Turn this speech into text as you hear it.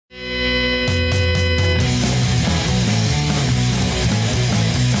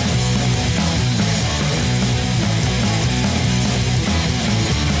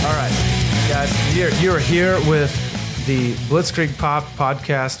You're here with the Blitzkrieg Pop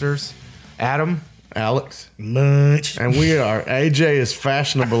podcasters, Adam, Alex, Munch, and we are. AJ is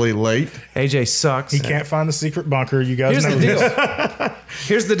fashionably late. AJ sucks. He can't find the secret bunker. You guys Here's know the this. deal.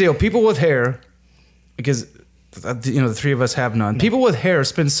 Here's the deal. People with hair, because the three of us have none. People with hair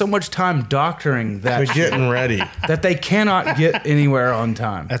spend so much time doctoring They're that getting ready. that they cannot get anywhere on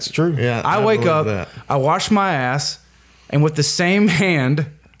time. That's true. Yeah, I wake believe up, that. I wash my ass, and with the same hand,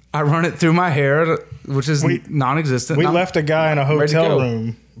 I run it through my hair, which is non-existent. We left a guy in a ready to hotel go.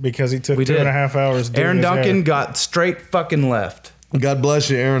 room because he took We 2.5 hours doing Aaron his Duncan hair. got straight fucking left. God bless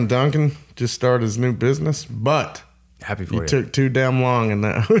you, Aaron Duncan. Just started his new business, but Happy for you you. took too damn long in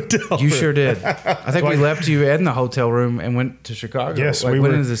that hotel. You sure did. I think we left you in the hotel room and went to Chicago. Yes, like, we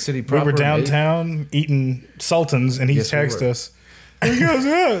went were into the city We proper. were downtown eating Sultans, and he Yes, we texted were. us. He goes,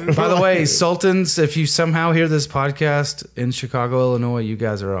 yeah. By the way, Sultans, if you somehow hear this podcast in Chicago, Illinois, you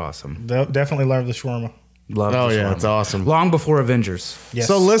guys are awesome. They'll definitely love the shawarma. Love Oh the yeah, shawarma. it's awesome. Long before Avengers. Yes.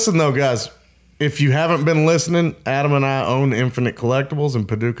 So listen though, guys. If you haven't been listening, Adam and I own Infinite Collectibles in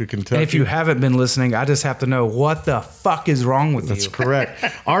Paducah, Kentucky. And if you haven't been listening, I just have to know what the fuck is wrong with That's you. correct.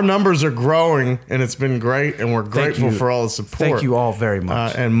 Our numbers are growing, and it's been great, and we're grateful you. for all the support. Thank you all very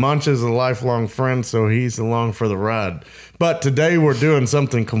much. And Munch is a lifelong friend, so he's along for the ride. But today we're doing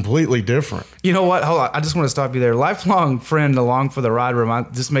something completely different. You know what? Hold on. I just want to stop you there. Lifelong friend along for the ride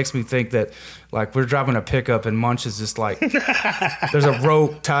just makes me think that, like, we're driving a pickup and Munch is just like, there's a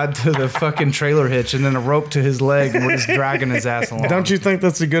rope tied to the fucking trailer hitch and then a rope to his leg and we're just dragging his ass along. Don't you think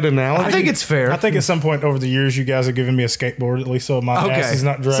that's a good analogy? I think it's fair. I think at some point over the years, you guys have given me a skateboard, at least so my ass is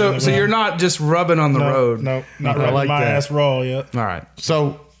not dragging. So you're not just rubbing on the road. No, not I rubbing like my that. ass raw yet. All right.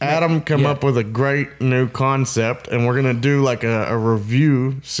 So Adam come up with a great new concept, and we're going to do like a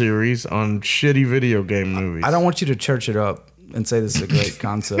review series on shitty video game movies. I don't want you to church it up and say this is a great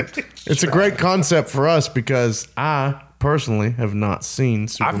concept. It's a great concept for us because I personally have not seen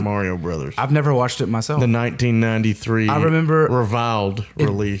Super Mario Brothers. I've never watched it myself. The 1993 I remember reviled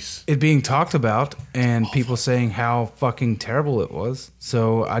release. it being talked about and people saying how fucking terrible it was.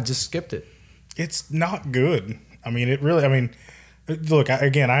 So I just skipped it. It's not good. I mean, look, I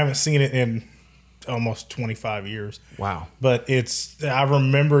haven't seen it in almost 25 years. Wow. But I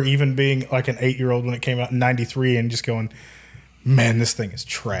remember even being like an 8-year-old when it came out in 93 and just going, man, this thing is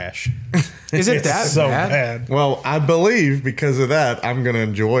trash. Is it It's that so bad? bad. Well, I believe because of that, I'm going to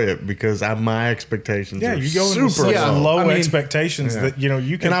enjoy it because my expectations Yeah, are you go super into such Yeah, low I mean- expectations that, you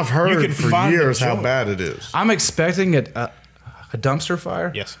can. And I've you heard can for find years how enjoy. bad it is. I'm expecting a dumpster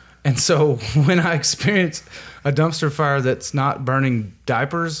fire. Yes. And so when I experience a dumpster fire that's not burning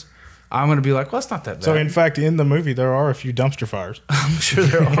diapers, I'm going to be like, well, it's not that bad. So, in fact, in the movie, there are a few dumpster fires. I'm sure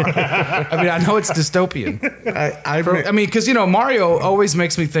there are. I mean, I know it's dystopian. I mean, because, Mario always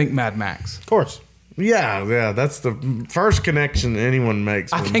makes me think Mad Max. Of course. yeah, that's the first connection anyone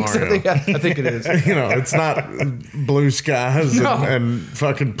makes I with think Mario. so. Yeah, I think it is. It's not blue skies No. and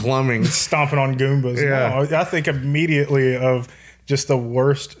fucking plumbing. Stomping on Goombas. Yeah. No, I think immediately of just the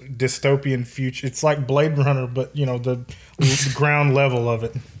worst dystopian future. It's like Blade Runner, but, the ground level of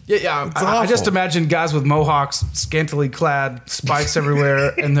it. Yeah. I just awful. imagine guys with mohawks, scantily clad, spikes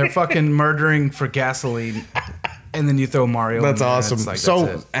everywhere, and they're fucking murdering for gasoline. And then you throw Mario. That's in there, and awesome. it's like, So,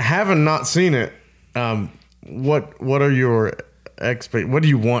 that's it. having not seen it, what are your what do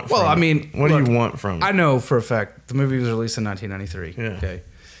you want from Well, I it? mean, what look, do you want from it? I know for a fact the movie was released in 1993. Yeah. Okay.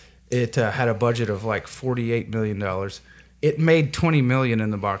 It had a budget of like $48 million. It made $20 million in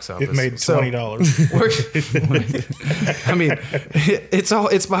the box office. It made So, $20. I mean,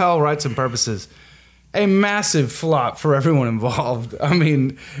 it's by all rights and purposes a massive flop for everyone involved. I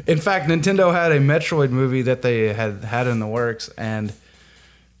mean, in fact, Nintendo had a Metroid movie that they had in the works, and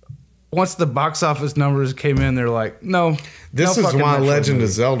once the box office numbers came in, they're like, no. This no is fucking why Metroid Legend movie. of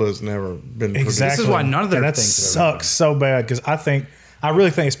Zelda has never been produced. Exactly. This is why none of their And that things have ever sucks so bad because I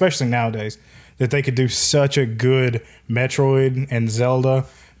really think, especially nowadays, that they could do such a good Metroid and Zelda.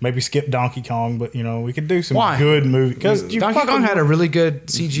 Maybe skip Donkey Kong, but we could do some Why? good movies. Because Donkey Kong had a really good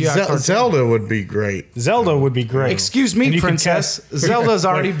CGI cartoon. Zelda would be great. Zelda would be great. Excuse And me, you could princess. cast- Zelda's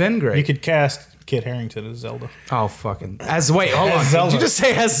already Wait, been great. You could cast Kit Harington as Zelda. Oh, fucking. Wait, hold on. Zelda. Did you just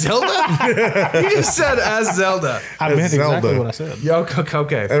say as Zelda? You just said as Zelda. I As meant exactly Zelda. what I said. Yo,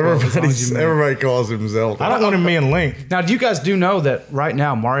 okay. Well, as long as you meant it. Everybody calls him Zelda. I don't want him being Link. Now, do you guys know that right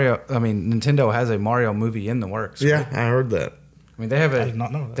now Nintendo has a Mario movie in the works? Yeah, I heard that. I mean, they have a did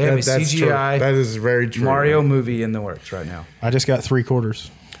not know that. they have a That's true. CGI That is very true. Mario movie in the works right now. I just got 3/4.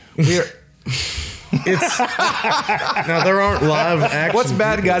 We're, It's now there aren't live action. what's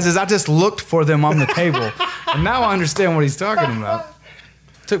bad, guys, is I just looked for them on the table, and now I understand what he's talking about.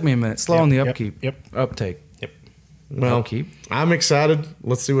 Took me a minute. Slow on the upkeep. Yep. Uptake. Yep. Well, Upkeep. I'm excited.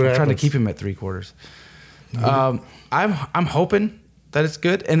 Let's see what happens. Trying to keep him at 3/4. I'm hoping that it's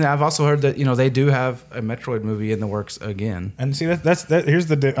good, and I've also heard that they do have a Metroid movie in the works again. And see that's here's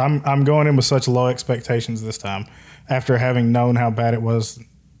the I'm going in with such low expectations this time after having known how bad it was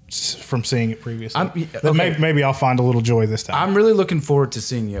from seeing it previously. Maybe I'll find a little joy this time. I'm really looking forward to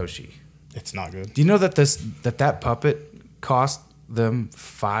seeing Yoshi. It's not good. Do you know that that puppet cost them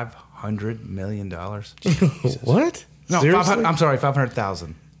 $500 million? What? No, Seriously? I'm sorry,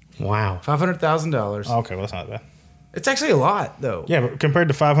 500,000. Wow. $500,000. Okay, well that's not bad. It's actually a lot, though. Yeah, but compared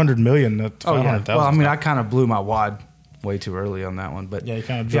to 500 million, that's Oh yeah. 500,000. Well, I mean, I kind of blew my wad way too early on that one, but Yeah, you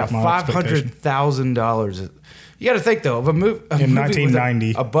kinda dropped my $500,000. You got to think though of a movie In 1990.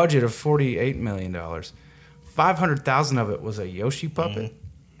 with a budget of $48 million. 500,000 of it was a Yoshi puppet.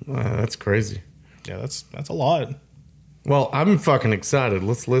 Wow, that's crazy. Yeah, that's a lot. Well, I'm fucking excited.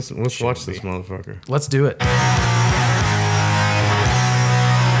 Let's listen. Let's watch this motherfucker. Let's do it.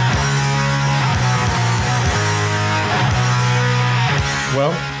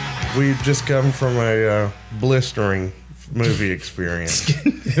 Well, we've just come from a blistering movie experience.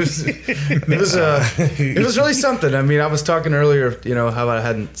 It was really something. I mean, I was talking earlier, how I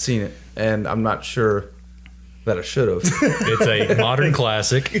hadn't seen it, and I'm not sure that I should have. It's a modern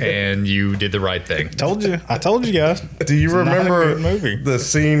classic, and you did the right thing. I told you guys. Do you remember good movie. the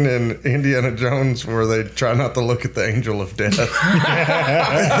scene in Indiana Jones where they try not to look at the angel of death?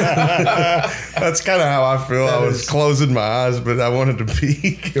 That's kind of how I feel. I was closing my eyes, but I wanted to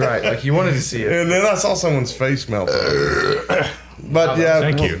peek. Right, like you wanted to see it. And then I saw someone's face melt. But yeah,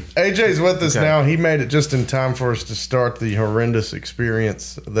 Thank you. AJ's with us Okay. now. He made it just in time for us to start the horrendous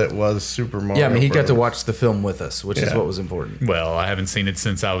experience that was Super Mario. Yeah, I mean, he got to Brothers. watch the film with us, which is Yeah. what was important. Well, I haven't seen it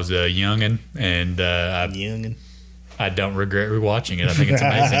since I was a youngin', and I don't regret rewatching it. I think it's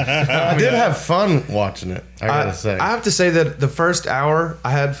amazing. I did have fun watching it. I gotta say. I have to say that the first hour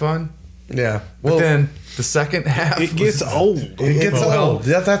I had fun, Yeah. but then the second half It gets old. It gets old.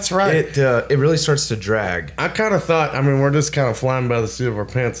 Yeah, that's right. It really starts to drag. I kind of thought, we're just kind of flying by the seat of our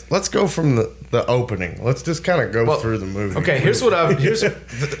pants. Let's go from the opening. Let's just kind of go through the movie. Okay, here's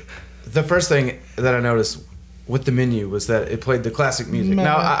the first thing that I noticed with the menu was that it played the classic music.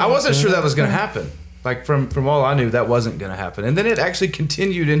 Now I wasn't sure that was going to happen. Like from all I knew, that wasn't going to happen, and then it actually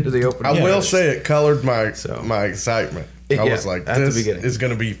continued into the opening. I will say it colored my excitement. I Yeah, was like, at the this beginning. is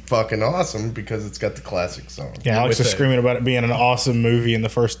going to be fucking awesome because it's got the classic song. Yeah, Alex with is the- screaming about it being an awesome movie in the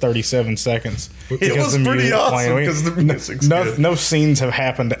first 37 seconds. It was pretty awesome because the music's good. No scenes have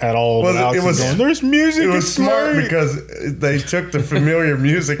happened at all. Well, without it was- going, there's music. It was it's smart great." because they took the familiar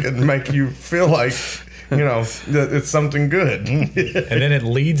music and make you feel like, that it's something good. And then it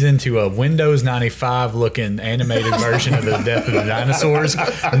leads into a Windows 95 looking animated version of the Death of the Dinosaurs,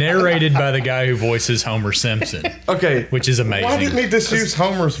 narrated by the guy who voices Homer Simpson, Okay, which is amazing. Why didn't he just use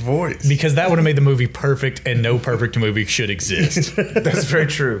Homer's voice? Because that would have made the movie perfect, and no perfect movie should exist. that's very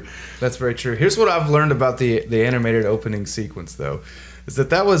true. That's very true. Here's what I've learned about the animated opening sequence, though, is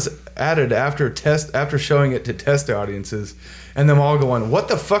that was added after showing it to test audiences, and them all going, "What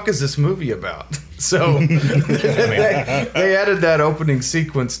the fuck is this movie about?" So they added that opening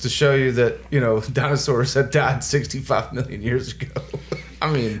sequence to show you that dinosaurs had died 65 million years ago.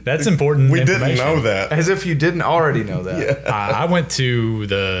 I mean, That's important. We didn't information. know that. as if you didn't already know that. I went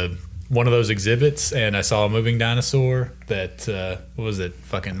to one of those exhibits and I saw a moving dinosaur that what was it?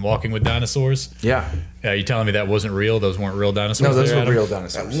 Fucking Walking with Dinosaurs. Yeah. You telling me that wasn't real? Those weren't real dinosaurs? No, those there, were Adam? real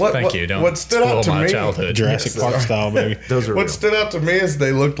dinosaurs. Thank you. Don't what stood out spoil to my me, childhood. Jurassic Park style, baby. Those were What real. stood out to me is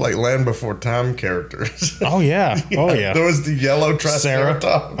they looked like Land Before Time characters. Oh yeah. Oh yeah. There was the yellow Sarah.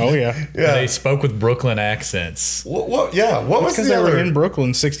 Triceratops. Oh yeah. Yeah. They spoke with Brooklyn accents. What was Because the they other? were in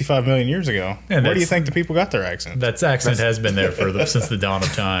Brooklyn 65 million years ago. Yeah, Where do you that's- think the people got their accent? That accent has been there since the dawn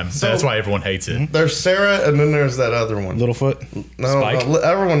of time. That's why everyone hates it. There's Sarah, and then there's that other one. Littlefoot. No, Spike?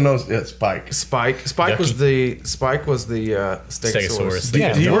 everyone knows. Yeah, Spike. Spike was the Stegosaurus. Stegosaurus.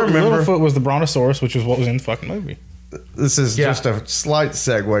 Yeah, Do you remember- Littlefoot was the Brontosaurus, which is what was in the fucking movie. This is Yeah. just a slight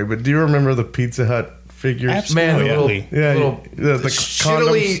segue, but do you remember the Pizza Hut figures? Man, the little, Absolutely. Yeah, little the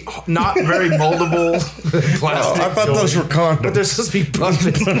shittily, not very moldable plastic. I thought those were condoms. But they're supposed to be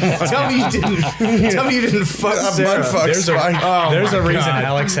pumping. Tell me you didn't fuck I Sarah. butt fucked There's Spike. There's my a reason God.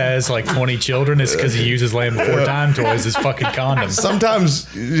 Alex has like 20 children. It's because he uses Land Before Time toys as fucking condoms. Sometimes,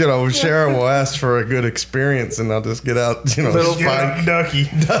 Sharon will ask for a good experience, and I'll just get out, Little Spike. Ducky.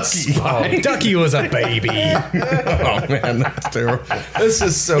 Ducky. Oh, Ducky was a baby. Oh, man, that's terrible. This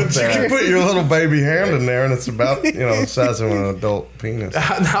is so You can bad. put your little baby hand hand in there, and it's about the size of an adult penis.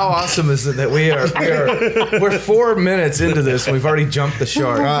 How awesome is it that we're 4 minutes into this and we've already jumped the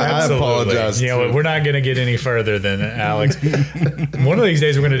shark? I apologize. We're not going to get any further than Alex. One of these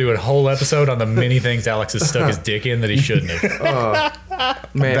days, we're going to do a whole episode on the many things Alex has stuck his dick in that he shouldn't have.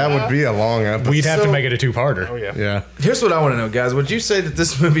 Man, that would be a long episode. We'd have to make it a two-parter. Oh yeah. Yeah. Here's what I want to know, guys. Would you say that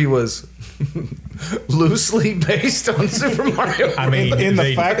this movie was loosely based on Super Mario? I mean, In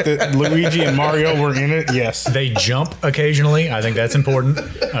the fact that Luigi and Mario were in it, yes. they jump occasionally. I think that's important.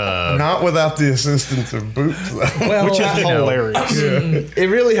 Not without the assistance of Boots, though. Well, Which is hilarious. It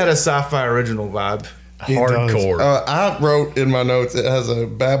really had a sci-fi original vibe. Hardcore. I wrote in my notes it has a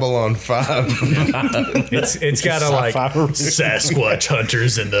Babylon 5. It's got a like Sasquatch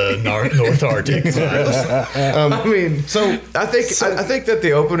hunters in the North Arctic. I mean, I think that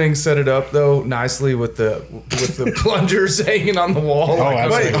the opening set it up though nicely with the plungers hanging on the wall.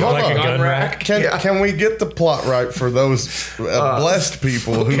 Wait, hold like on. a gun rack. Can we get the plot right for those blessed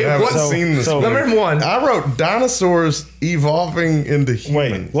people who haven't seen this movie? Number one, I wrote dinosaurs evolving into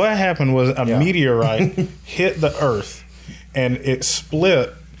humans. Wait, what happened was a meteorite hit the Earth, and it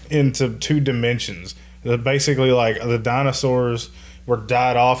split into 2 dimensions. Basically, like the dinosaurs were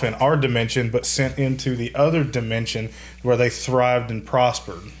died off in our dimension, but sent into the other dimension where they thrived and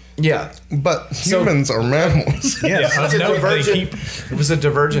prospered. yeah. But humans are mammals. Yes. It was a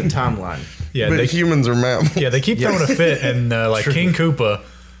divergent timeline. Yeah, But humans are mammals. Yeah, they keep throwing a fit, and like King Koopa,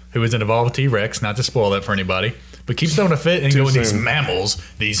 who is an evolved T-Rex, not to spoil that for anybody, but keeps throwing a fit and going,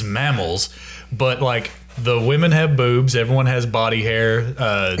 these mammals. But like the women have boobs, everyone has body hair.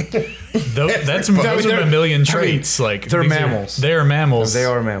 Those are a million traits. Like they're mammals. They are mammals. They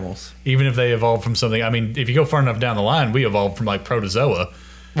are mammals. Even if they evolved from something. I mean, if you go far enough down the line, we evolved from like protozoa.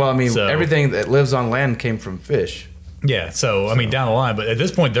 Well, I mean, everything that lives on land came from fish. Yeah, so I mean, down the line, but at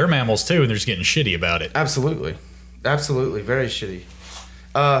this point, they're mammals too, and they're just getting shitty about it. Absolutely, very shitty.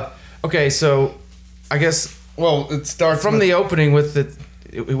 Okay, so I guess It starts from the opening with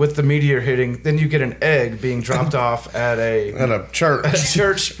the meteor hitting, then you get an egg being dropped off at a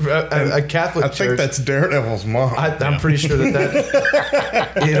church. a Catholic church. I think that's Daredevil's mom. I'm pretty sure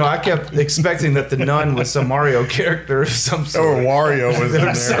that I kept expecting that the nun was some Mario character of some sort. Or Wario was in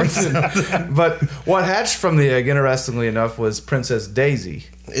there. Something. But what hatched from the egg, interestingly enough, was Princess Daisy.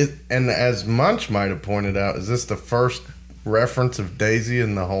 And as Munch might have pointed out, is this the first reference of Daisy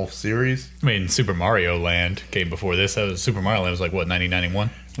in the whole series? I mean, Super Mario Land came before this. Super Mario Land was like, what, 1991?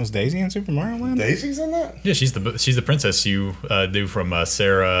 Was Daisy in Super Mario Land? Daisy's in that? Yeah, she's the princess you do from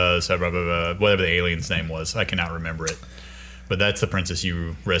Sarah, whatever the alien's name was. I cannot remember it. But that's the princess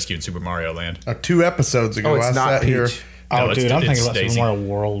you rescued in Super Mario Land. 2 episodes ago, it's I not sat Peach. here. Oh, dude, I'm thinking about Daisy. Super Mario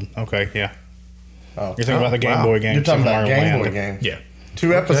World. Okay, yeah. Oh, You're thinking about the Game Boy game. You're talking Super about Mario Game Land. Boy game. Yeah.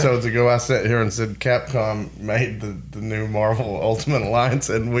 2 episodes ago, I sat here and said Capcom made the new Marvel Ultimate Alliance,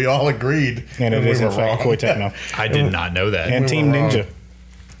 and we all agreed. And it we is, were in fact, wrong. Koei Tecmo. I did not know that. And We Team were wrong. Ninja.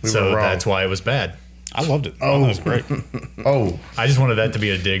 So were wrong. that's why it was bad. I loved it. Oh, that was great. Oh, I just wanted that to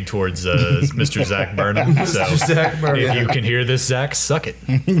be a dig towards Mr. Zach Burnham. So Zach Burnham. if you can hear this, Zach, suck it.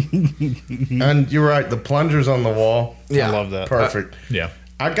 and you're right. The plungers on the wall, Yeah, I love that. perfect. Yeah.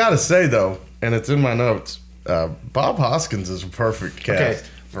 I gotta say though, and it's in my notes, Bob Hoskins is a perfect cast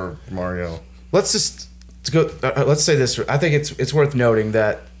for Mario. Let's just go. Let's say this. I think it's worth noting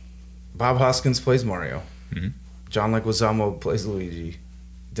that Bob Hoskins plays Mario. Mm-hmm. John Leguizamo plays Luigi.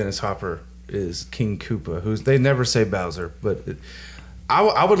 Dennis Hopper is King Koopa. They never say Bowser, but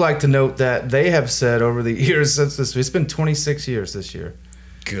I would like to note that they have said over the years since this. It's been 26 years this year.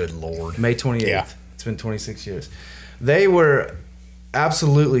 Good Lord. May 28th. Yeah. It's been 26 years. They were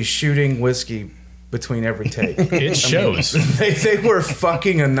absolutely shooting whiskey between every take. It shows. They were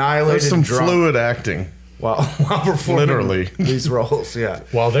fucking annihilated. There's some drunk fluid acting. while performing Literally. these roles. Yeah.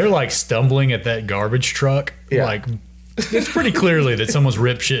 While they're like stumbling at that garbage truck, Yeah. like it's pretty clearly that someone's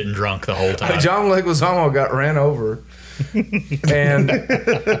ripped shit and drunk the whole time. John Leguizamo got ran over, and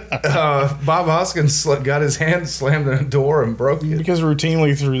Bob Hoskins got his hand slammed in a door and broke it. Because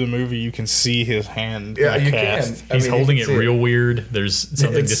routinely through the movie, you can see his hand. Yeah, you cast. can. He's holding you it can see real weird. There's something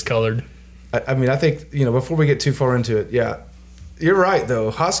It's- discolored. I mean, I think before we get too far into it, yeah, you're right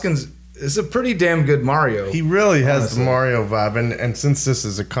though. Hoskins is a pretty damn good Mario. He really has Honestly. the Mario vibe, and since this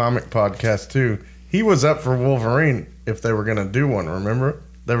is a comic podcast too, he was up for Wolverine if they were going to do one. Remember,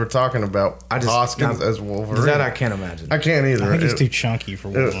 they were talking about Hoskins now, as Wolverine. That I can't imagine. I can't either. I think he's too chunky for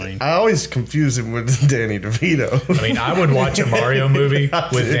Wolverine. I always confuse him with Danny DeVito. I mean, I would watch a Mario movie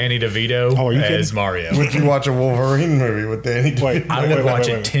with Danny DeVito Oh, are you as kidding? Mario. Would you watch a Wolverine movie with Danny DeVito? Wait, I would watch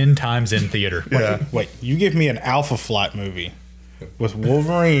it 10 times in theater. Yeah. Wait, you give me an Alpha Flight movie with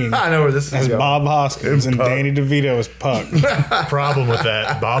Wolverine I know where this is as going. Bob Hoskins and Puck. Danny DeVito as Puck. Problem with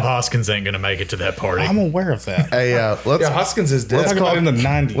that, Bob Hoskins ain't gonna make it to that party. I'm aware of that. Hey, let's Yeah, Hoskins is dead. Talking about in the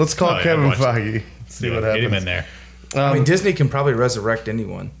 90s. let's call Oh, yeah, Kevin watch it. Feige. See what Get him happens. in there. I mean, Disney can probably resurrect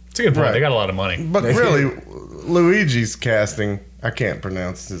anyone. It's a good point. Right. They got a lot of money. But really, Luigi's casting, I can't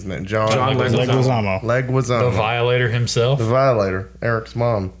pronounce his name. John Leguizamo. The Leguizamo. Violator himself. The Violator. Eric's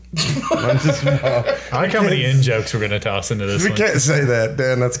mom. Manch's mom. I like how many in jokes we're gonna toss into this We one. can't say that,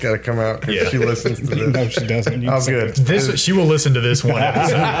 Dan. That's got to come out because Yeah. she listens to this. No, she doesn't. You Oh, can say good. This she will listen to this one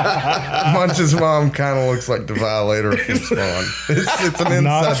episode. Munch's mom kind of looks like the Violator from Spawn. It's an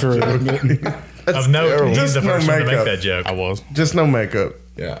Not inside true. joke. Of note, he's Just the no first one to make makeup. that joke. I was. Just no makeup.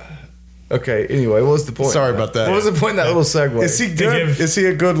 Yeah. Okay. Anyway, what was the point? Sorry about that. What was the point in that little segue? Is he good? give- Is he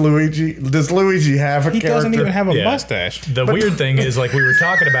a good Luigi? Does Luigi have a He character? doesn't even have a Yeah. mustache. The weird thing is, like we were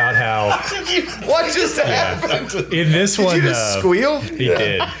talking about how what just happened? in this Did one you just squeal? he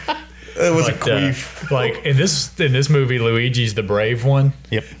did. It was a But, queef. like in this movie, Luigi's the brave one.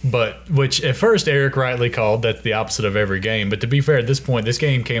 Yep. But which at first Eric rightly called that's the opposite of every game. But to be fair, at this point, this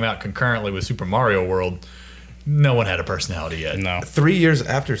game came out concurrently with Super Mario World. No one had a personality yet. No. 3 years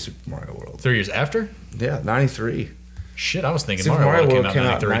after Super Mario World. 3 years after? Yeah, 93. Shit, I was thinking Super Mario World came came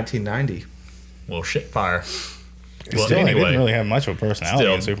out out in in 93. 1990. Well, shit, fire. Well, Still, he anyway, didn't really have much of a personality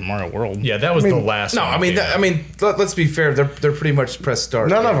Still. in Super Mario World. yeah, that was the last. No, one I mean, that came out. let's be fair. They're pretty much press start.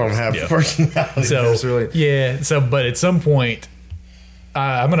 None of them have Yeah. personality. So There's really- yeah, so but at some point,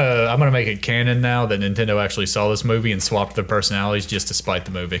 I'm gonna make it canon now that Nintendo actually saw this movie and swapped their personalities just to spite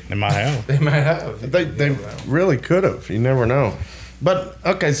the movie. They might have. They might have. They really could have. You never know. But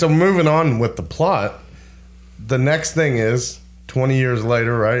okay, so moving on with the plot, the next thing is 20 years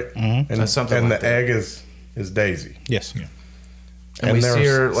later, right? Mm-hmm. And Something and like the that. egg is Daisy. Yes. And we there's- see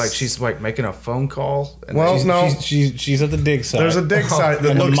her like she's like making a phone call. And Well, she's- no. She's at the dig site. There's a dig site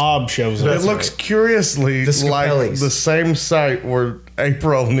that and the looks mob shows up. it looks curiously The like Scapellis. the same site where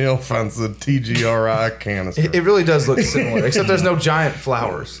April O'Neil finds the TGRI canister. it really does look similar, except there's no giant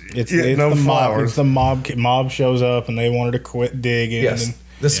flowers. It's, Yeah, it's no the mob. flowers. It's the mob shows up and they wanted to quit digging. Yes, And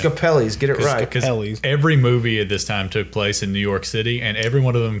the Scapellis. Get it right. Because Kelly's. every movie at this time took place in New York City, and every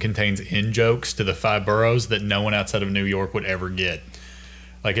one of them contains in jokes to the 5 boroughs that no one outside of New York would ever get.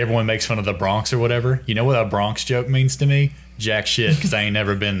 Like everyone makes fun of the Bronx or whatever. You know what a Bronx joke means to me? Jack shit, because I ain't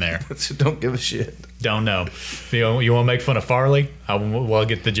never been there. Don't give a shit. Don't know. You want to make fun of Farley? I'll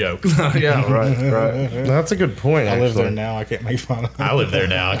get the joke. Yeah, right. That's a good point. I live actually. there now. I can't make fun of it. I live there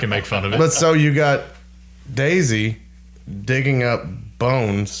now. I can make fun of it. But so you got Daisy digging up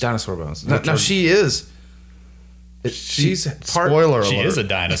bones. Dinosaur bones. No, she is. She's part. Spoiler She alert. is a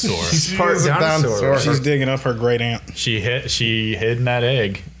dinosaur. She's part is a dinosaur. dinosaur. She's digging up her great aunt. She hid in that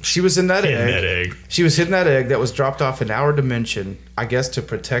egg. She was in that In egg. that egg. She was hidden that egg that was dropped off in our dimension, I guess, to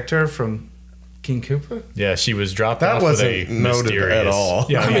protect her from King Koopa. Yeah, she was dropped That off with a wasn't noted mysterious. at all.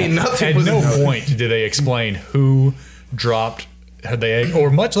 Yeah, I mean, nothing At was no noted. point did they explain who dropped the egg,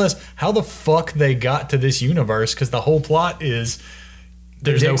 or much less how the fuck they got to this universe. Because the whole plot is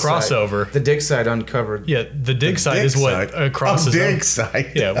there's no Dig site. crossover. The dig site uncovered. Yeah, the dig site Dig is what site. crosses. dig over.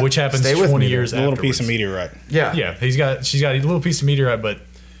 site. Yeah, which happens Stay with 20 me, years The little piece of afterwards. meteorite. Yeah. Yeah, she's got a little piece of meteorite, but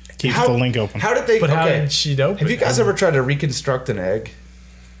Keeps the link open. How did they? but how okay. did she open? Have you guys it? ever tried to reconstruct an egg?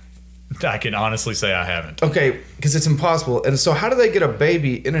 I can honestly say I haven't. Okay, because it's impossible. And so, how do they get a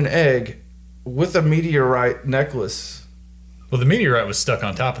baby in an egg with a meteorite necklace? Well, the meteorite was stuck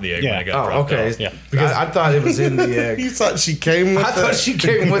on top of the egg when Yeah. it got Oh, dropped okay. off. Yeah. Because I thought it was in the You egg. thought she came with I thought she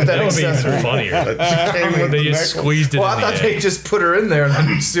came with that That would be accessory. funnier. She came with They the just necklace. squeezed it Well, in I the thought egg. they just put her in there and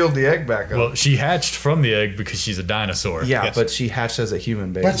then sealed the egg back up. Well, she hatched from the egg because she's a dinosaur. yeah, yes. but she hatched as a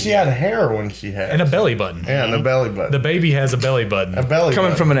human baby. But she had hair when she had. And a belly button. yeah, and a belly button. The baby has a belly button a belly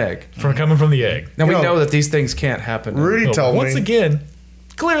coming button. from an egg. coming from the egg. Now we No. know that these things can't happen. Rudy Well, told once me. again,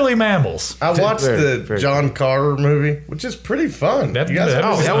 clearly mammals. I watched Very, the very John Carter movie, which is pretty fun. That- you guys that ever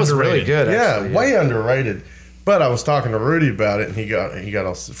Oh, was that was really underrated. good. Yeah, Actually, way underrated. But I was talking to Rudy about it, and he got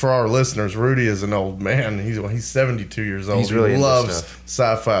all, for our listeners. Rudy is an old man. He's 72 years old. He's really he into loves stuff.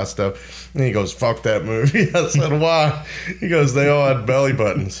 sci-fi stuff. And he goes, "Fuck that movie." I said, "Why?" He goes, "They all had belly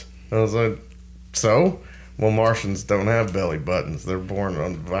buttons." I was like, "So?" Well, Martians don't have belly buttons. They're born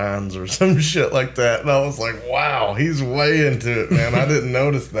on vines or some shit like that. And I was like, "Wow, he's way into it, man." I didn't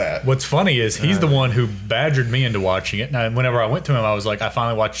notice that. What's funny is he's the one who badgered me into watching it. And whenever I went to him, I was like, I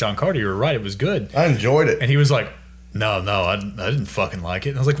finally watched John Carter. You were right. It was good. I enjoyed it. And he was like, No, I didn't fucking like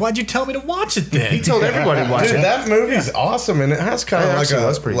it. And I was like, why'd you tell me to watch it then? He told everybody to watch Dude, it. that movie's awesome, and it has kind of actually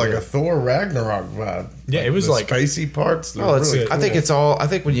was pretty like good. a Thor Ragnarok vibe. Yeah, it was the like- spacey parts. Oh, it's, really I think cool. it's all. I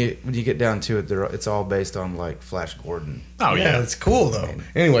think when you get down to it, it's all based on like Flash Gordon. Oh, yeah, yeah. it's cool though.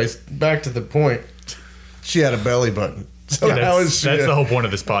 Anyways, back to the point. She had a belly button. So how That's, is she? that's the whole point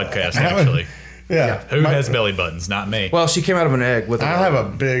of this podcast, actually. Yeah. Who has belly buttons? Not me. Well, she came out of an egg with. I have a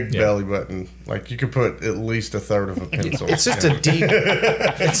big belly button. Like you could put at least a third of a pencil. It's just a deep.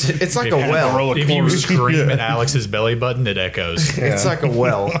 It's like a well. If you scream at Alex's belly button, it echoes. It's like a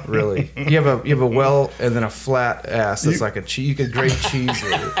well, really. You have a well and then a flat ass that's like a cheese. You could grate cheese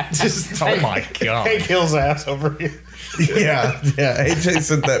with it. Just Oh my god! Hank Hill's ass over here. yeah. AJ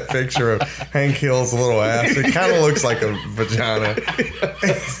sent that picture of Hank Hill's little ass. It kind of looks like a vagina.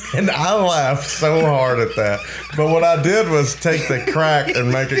 And I laughed so hard at that. But what I did was take the crack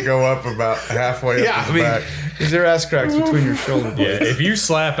and make it go up about halfway up his back. is there ass cracks between your shoulder Yeah, blades? if you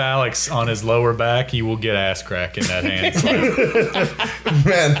slap Alex on his lower back, you will get ass crack in that hand.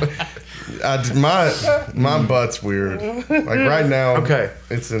 Man, my butt's weird. Like right now, Okay.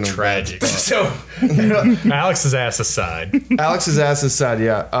 it's in a Tragic. So Alex's ass aside. Alex's ass aside,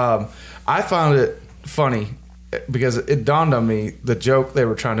 yeah. I found it funny because it dawned on me the joke they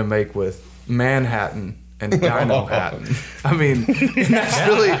were trying to make with Manhattan and Dino Hatton. I mean, and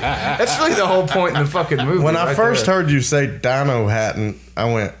that's really the whole point in the fucking movie. When I right first there. heard you say Dino Hatton,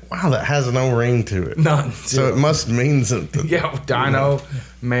 I went, "Wow, that has no ring to it." None. So it must mean something. Yeah, Dino,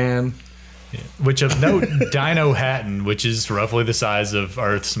 man. Which of note, Dino Hatton, which is roughly the size of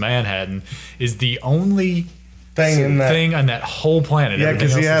Earth's Manhattan, is the only Thing in that. thing on that whole planet. Yeah, Everything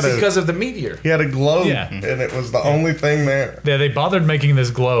 'cause he else had is- Because of the meteor. He had a globe, Yeah. and it was the only thing there. Yeah, they bothered making this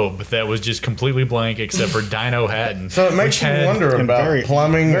globe that was just completely blank except for Dino Hatton. So it makes which you had- wonder And about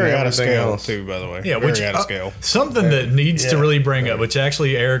plumbing very and out of everything scale else. too. By the way, Yeah, very which out of scale. something that needs to Yeah. really bring up, which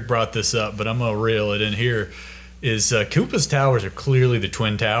actually Eric brought this up, but I'm gonna reel it in here, is Koopa's towers are clearly the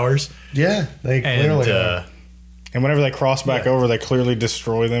twin towers, Yeah, they and clearly are. And whenever they cross back over, they clearly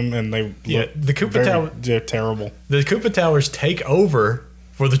destroy them, and they Yeah, look the Koopa Tower- they're terrible. the Koopa towers take over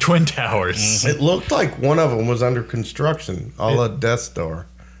for the twin towers. It looked like one of them was under construction, a la Death Star.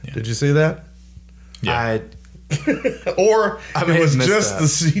 Did you see that? Yeah. Or I it may was have missed just that. the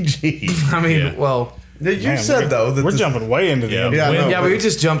CG. I mean, Yeah. well, You Man, said though that we're this- jumping way into the end. Yeah, I know, yeah, but we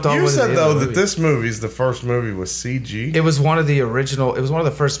just jumped all the You way to the said end though of the that movie. this movie's the first movie with CG. It was one of the original. It was one of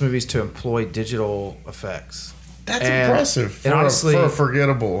the first movies to employ digital effects. That's And- impressive for, and honestly, for a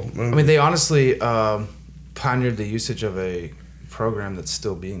forgettable movie. I mean, they honestly pioneered the usage of a program that's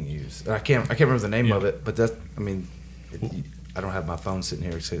still being used. And I can't remember the name of it, but that I mean, I don't have my phone sitting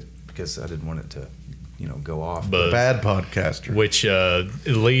here because I didn't want it to, go off. But Bad podcaster. which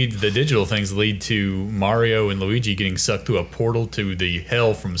the digital things lead to Mario and Luigi getting sucked through a portal to the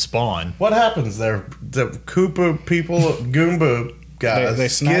hell from Spawn. What happens there? The Koopa people, Goomba guys, They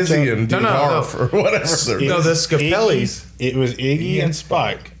snatch Skizzy up- and No, no, Barf or whatever they're No, the Scapellis. It was Iggy and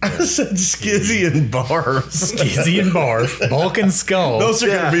Spike. I said Skizzy and Barf. Skizzy and Barf, Bulk and Skull. Those are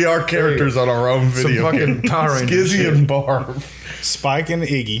going to be our characters on our own Some video fucking game. Power Rangers Skizzy shit. and Barf. Spike and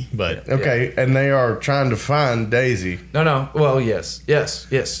Iggy. But Okay, and they are trying to find Daisy. No. Well, yes. And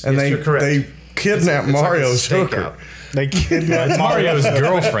Yes, they you're correct. they kidnap It's like a Mario's stakeout. hooker. They kidnapped it's Mario's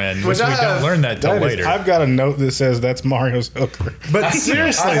girlfriend, which we don't learn that till later. I've got a note that says that's Mario's hooker. But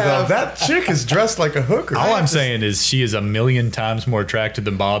seriously, though, that chick is dressed like a hooker. All I'm saying is she is 1,000,000 times more attractive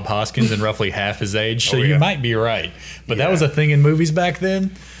than Bob Hoskins and roughly half his age. So you might be right, but that was a thing in movies back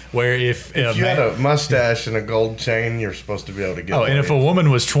then, where if If you had a mustache and a gold chain, you're supposed to be able to get. and if a laid.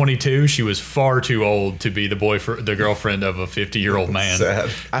 woman was 22, she was far too old to be the girlfriend of a 50-year-old man. Sad.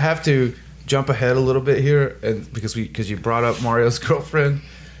 I have to jump ahead a little bit here, and because you brought up Mario's girlfriend.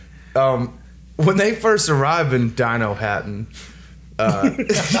 When they first arrive in Dino Hatton, I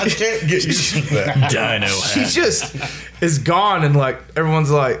can't get used to that. Dino she hat. just is gone, and like everyone's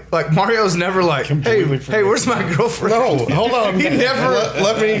like Mario's never like, hey, Completely hey, where's my girlfriend? No, hold on. He never.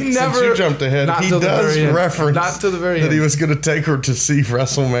 Let me. he Since you jumped ahead, not he till the does very end. reference Not till the very that end. he was going to take her to see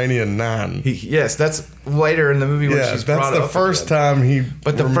WrestleMania 9. Yes, that's later in the movie when Yeah, she's that's brought the up first again. time he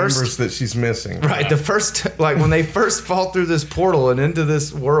But the remembers first- that she's missing. Right, the first when they first fall through this portal and into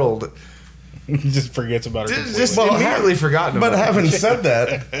this world, He just forgets about her. just completely. immediately forgotten But about. having said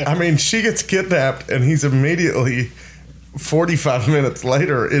that, I mean, she gets kidnapped and he's immediately 45 minutes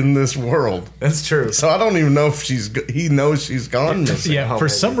later in this world. That's true. So I don't even know if he knows she's gone missing. Yeah, Oh, for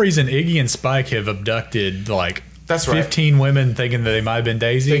maybe. some reason, Iggy and Spike have abducted like That's right. 15 women thinking that they might have been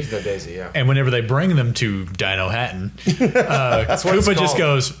Daisy. Thinking they're Daisy, yeah. And whenever they bring them to Dino Hatton, That's what it's Koopa just called.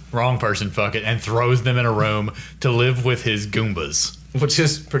 goes, wrong person, fuck it, and throws them in a room to live with his Goombas. Which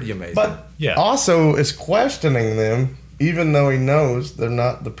is pretty amazing. But Yeah. also is questioning them, even though he knows they're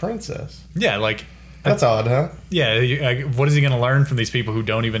not the princess. Yeah, like, That's odd, huh? yeah, what is he going to learn from these people who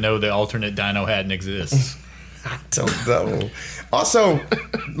don't even know the alternate Dino Hatton exists? I don't know. Also,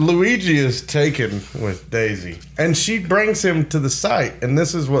 Luigi is taken with Daisy, and she brings him to the site, and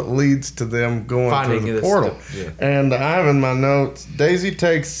this is what leads to them going Finding through the this- portal. yeah. And I have in my notes, Daisy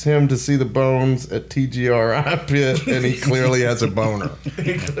takes him to see the bones at TGRI pit, and he clearly has a boner.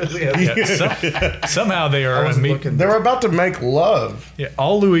 Yeah, somehow they are. wasn't looking. They're about to make love. Yeah,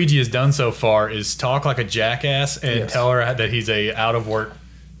 all Luigi has done so far is talk like a jackass and Yes. tell her that he's a out of work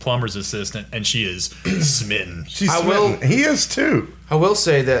plumber's assistant, and she is smitten. She's I will- smitten. He is too. I will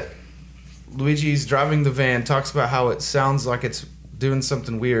say that Luigi's driving the van, talks about how it sounds like it's doing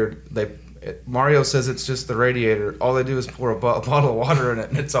something weird. Mario says it's just the radiator. All they do is pour a bottle of water in it,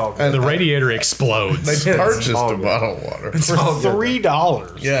 and it's all good. And The radiator explodes. they purchased all a good. bottle of water. It's all good.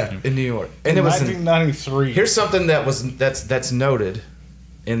 $3. Yeah. In New York, and it was in, 1993. here's something that's noted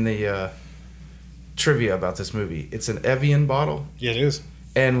in the trivia about this movie. It's an Evian bottle, Yeah, it is.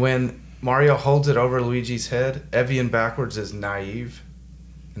 and when Mario holds it over Luigi's head, Evian backwards is naive,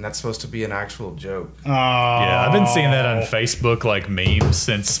 and that's supposed to be an actual joke. Yeah, I've been seeing that on Facebook, like memes,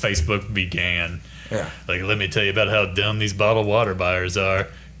 since Facebook began. Yeah. Like, let me tell you about how dumb these bottled water buyers are.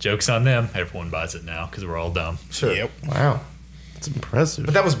 Joke's on them. Everyone buys it now because we're all dumb. Sure. Yep. Wow. That's impressive.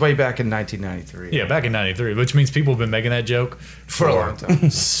 But that was way back in 1993. Yeah, back in '93, which means people have been making that joke For a long time.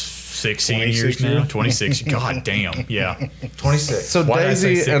 16 26 years now. years? 26. God damn. Yeah. 26. So Why did I say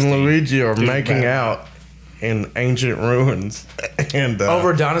Daisy and 16? Luigi are making bad. out in ancient ruins, and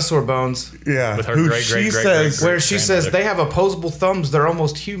Over dinosaur bones, yeah, With her who great, she great, great, says, great, where she says grandmother. they have opposable thumbs, they're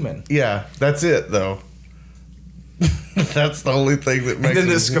almost human. yeah, that's it though. That's the only thing that makes. And then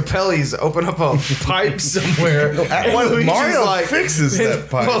the it- Scapellis open up a pipe somewhere. and Well, Luigi's Mario fixes that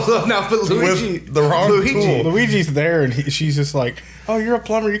pipe Well, no, but Luigi, with the wrong tool. Luigi's there, and she's just like, "Oh, you're a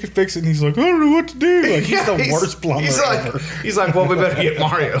plumber. You can fix it." And he's like, "I don't know what to do." Like he's the worst plumber he's ever. like, well, we better get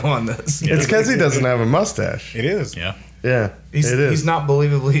Mario on this. It's because he doesn't have a mustache. It is. Yeah. Yeah, He's, it is. he's not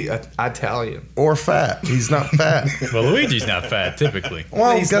believably Italian. or fat. He's not fat. Well, Luigi's not fat, typically.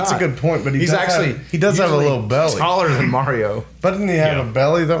 Well, He's that's not. a good point. But He's does actually he does have a usually little belly. taller than Mario. But doesn't he have Yeah. a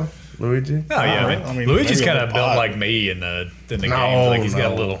belly though, Luigi? Oh, yeah. I mean, Luigi's maybe a kind of little built odd. like me in the No, game. Like, he's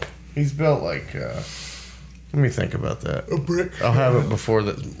got a no. little. He's built like. Let me think about that. A brick. I'll have it before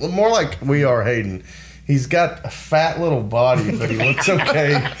that. More like we are Hayden. He's got a fat little body, but he looks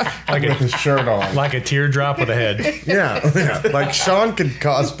okay Like with a- his shirt on. Like a teardrop with a head. Yeah. Like Sean could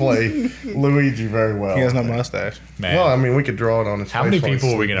cosplay Luigi very well. He has no mustache. Man. Well, I mean, we could draw it on his How face. many while people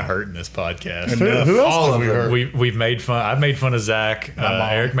he's are we going to sleeping. hurt in this podcast? Who else All did of we them. hurt? We've made fun. I've made fun of Zach. mom.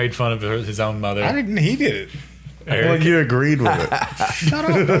 Eric made fun of his own mother. I didn't. He did it. Well, Eric, you agreed with it. Shut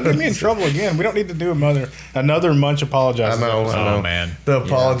up! Don't get me in trouble again. We don't need to do another Munch apologizes. I know. Oh, man. The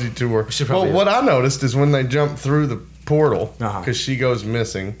apology tour. should Well, probably- what I noticed is when they jump through the portal, because Uh-huh. she goes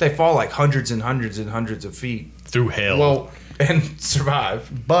missing. They fall like hundreds and hundreds and hundreds of feet through hell. Well, and survive.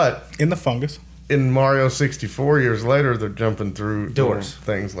 but In the fungus. in Mario 64 years later, they're jumping through Doors.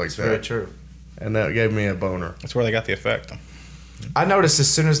 things like It's that. very true. And that gave me a boner. That's where they got the effect. I noticed as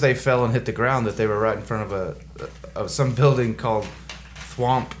soon as they fell and hit the ground that they were right in front of some building called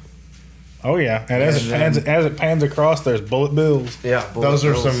Thwomp. Oh yeah, and as it pans across, there's bullet bills. Yeah, Those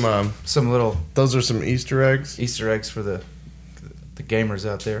are bills. Some little Those are some Easter eggs. Easter eggs for the gamers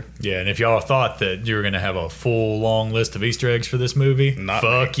out there. yeah, and if y'all thought that you were going to have a full long list of Easter eggs for this movie, Not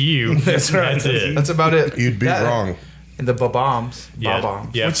fuck you. That's right. That's it. That's about it. You'd be That- wrong. And the bombs. Yeah,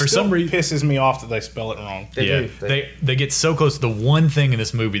 Bob-bombs. yeah. Which For still some reason, pisses me off that they spell it wrong. They yeah, do. they get so close. The one thing in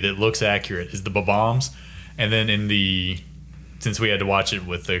this movie that looks accurate is the bombs, and then since we had to watch it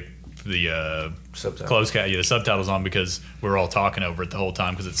with the Subtitles. closed the subtitles on because we were all talking over it the whole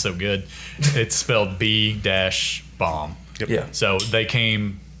time because it's so good. It's spelled B-bomb. Yeah. So they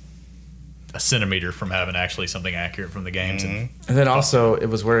came a centimeter from having actually something accurate from the games. And then also, it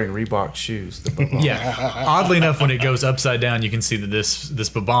was wearing Reebok shoes. The And yeah, oddly enough, when it goes upside down, you can see that this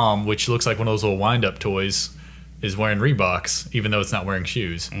bomb, which looks like one of those little wind-up toys, is wearing Reeboks, even though it's not wearing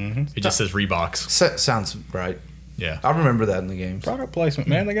shoes. It just says Reeboks. Sounds right. Yeah. I remember that in the games. Product placement,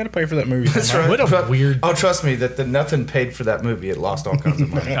 man. They got to pay for that movie. That's somehow. right. What a weird- Oh, trust me, that nothing paid for that movie. It lost all kinds of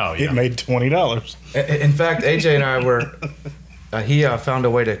money. Oh, yeah. It made $20. In fact, AJ and I were. He found a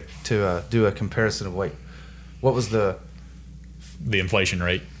way to do a comparison of what was the The inflation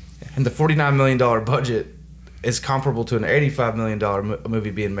rate. in the $49 million budget. is comparable to an $85 million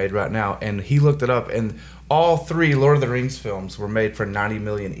movie being made right now. And he looked it up, and all 3 Lord of the Rings films were made for $90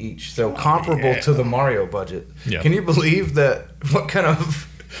 million each. So comparable to the Mario budget. Yeah. Can you believe that? What kind of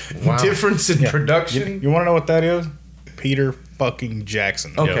difference in production? You want to know what that is? Peter fucking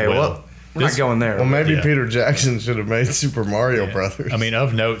Jackson. Okay, well we're not going there. Well, maybe Peter Jackson should have made Super Mario Brothers. I mean,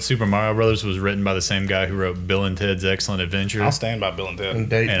 of note, Super Mario Brothers was written by the same guy who wrote Bill and Ted's Excellent Adventure. I'll stand by Bill and Ted.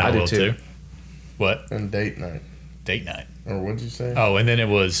 And I will too. What? And Date Night. Date Night. Or what'd you say? Oh, and then it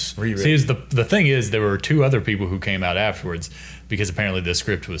was... See, the thing is, there were 2 other people who came out afterwards because apparently the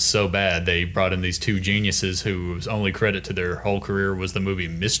script was so bad. They brought in these 2 geniuses whose only credit to their whole career was the movie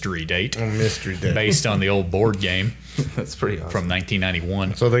Mystery Date. Oh, Mystery Date. Based on the old board game. That's pretty awesome. From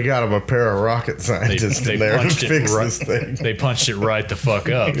 1991. So they got him a pair of rocket scientists in there to fix this thing. They punched it right the fuck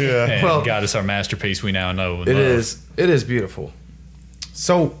up. And got us our masterpiece we now know and love. It is beautiful.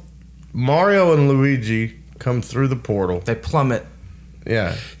 So Mario and Luigi come through the portal. They plummet.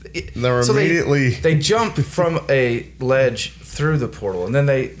 Yeah. They're immediately... They jump from a ledge through the portal, and then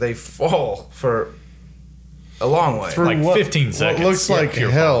they fall for a long way. Through like 15 seconds. What looks like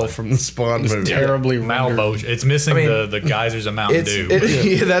hell from the Spawn movie. Terribly malmotion. It's missing the geysers of Mountain Dew.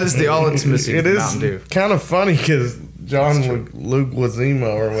 Yeah, that is all it's missing. It is Mountain Dew. Kind of funny because John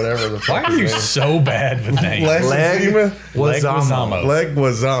Leguizamo or whatever the fuck. Why are you so bad with names? Leguizamo.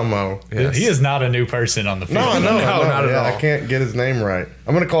 Leguizamo. Yes. He is not a new person on the field. No, not at all. I can't get his name right.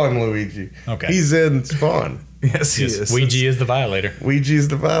 I'm going to call him Luigi. Okay. He's in Spawn. Yes, he is. Ouija is the violator. Ouija is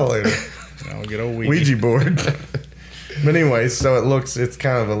the violator. I'll get old Ouija board. But anyway, so it's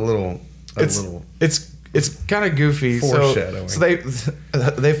kind of a little. It's kind of goofy. Foreshadowing. So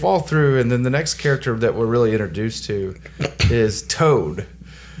they fall through, and then the next character that we're really introduced to is Toad.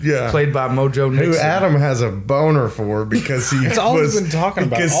 Yeah. Played by Mojo Nixon. Who Adam has a boner for because he It's all he's been talking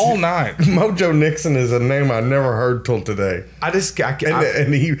about all night. Mojo Nixon is a name I never heard till today.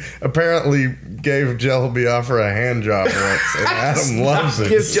 And he apparently gave Jello Biafra a hand job once, and Adam loves it.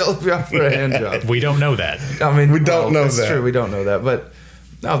 Give Jello Biafra a hand job. We don't know that. I mean, we don't know that's that. True, we don't know that. But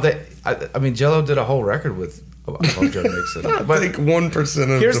no, I mean, Jello did a whole record with Mojo Nixon. I think 1%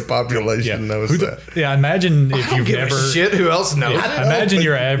 of the population knows that. Yeah, imagine if you've never shit. Who else knows? Imagine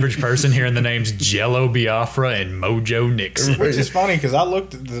your average person hearing the names Jello Biafra and Mojo Nixon. Which is funny because I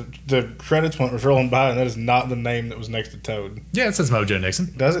looked at the credits went rolling by, and that is not the name that was next to Toad. Yeah, it says Mojo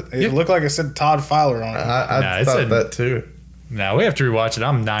Nixon. Does it? It looked like it said Todd Filer on it. I thought that too. Now we have to rewatch it.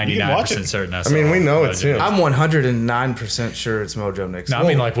 I'm 99% certain. I mean, we know it's him. I'm 109% sure it's Mojo Nixon. No, I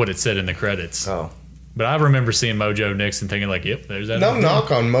mean like what it said in the credits. Oh. But I remember seeing Mojo Nixon thinking like, yep, there's that. No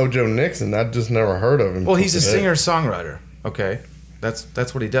knock on Mojo Nixon. I just never heard of him. Well, he's a singer-songwriter. Okay. That's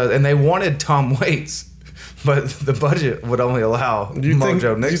what he does. And they wanted Tom Waits, but the budget would only allow Mojo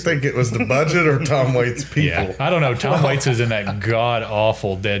Nixon. Do you think it was the budget or Tom Waits' people? Yeah, I don't know. Tom Waits was in that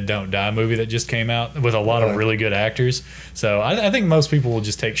god-awful Dead Don't Die movie that just came out with a lot of really good actors. So I think most people will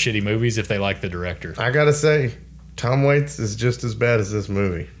just take shitty movies if they like the director. I got to say, Tom Waits is just as bad as this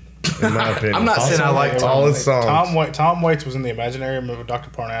movie. In my opinion. I'm not saying I like all his songs. Tom Waits was in the Imaginary movie with Dr.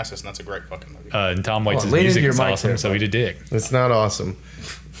 Parnassus, and that's a great fucking movie. And Tom Waits' music is awesome, so he did dig. It's not awesome.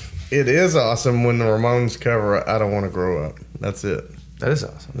 It is awesome when the Ramones cover I Don't Want to Grow Up. That's it. That is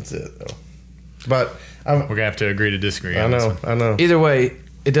awesome. That's it, though. But we're going to have to agree to disagree. I know. Either way,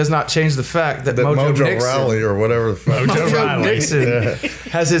 it does not change the fact that Mojo Nixon, Rowley or whatever the fuck. Mojo Nixon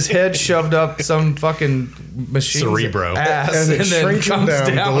has his head shoved up some fucking machine's cerebro ass, and it shrinks him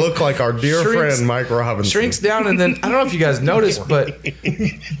down to look like our dear friend Mike Robinson. Shrinks down, and then I don't know if you guys noticed, but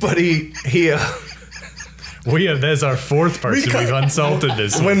he that's our fourth person we've insulted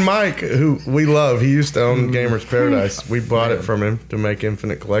this week. When Mike, who we love, he used to own Gamers Paradise. We bought it from him to make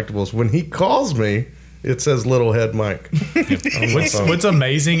Infinite Collectibles. When he calls me, it says Little Head Mike. What's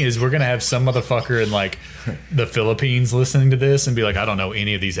amazing is we're gonna have some motherfucker in like the Philippines listening to this and be like, I don't know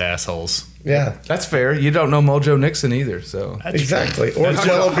any of these assholes. Yeah, that's fair. You don't know Mojo Nixon either, so exactly. Or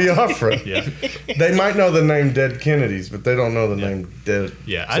Jello Biafra. Yeah, they might know the name Dead Kennedys, but they don't know the name Dead.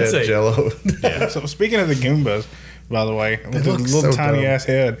 Yeah, I'd say Jello. Yeah. So speaking of the Goombas, by the way, with the little tiny ass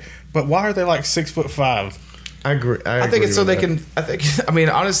head, but why are they like 6'5"? I agree. I think it's so they can. I mean,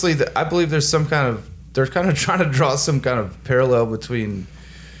 honestly, I believe there's some kind of. They're kind of trying to draw some kind of parallel between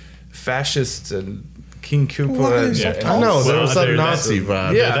fascists and King Koopa. I know there was some Nazi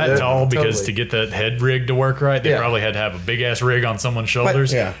vibe. Yeah, they're that tall because to get that head rig to work right, they probably had to have a big ass rig on someone's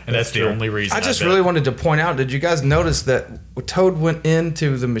shoulders. And that's the only reason. I just really wanted to point out. Did you guys notice that Toad went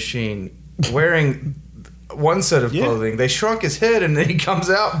into the machine wearing one set of clothing. They shrunk his head, and then he comes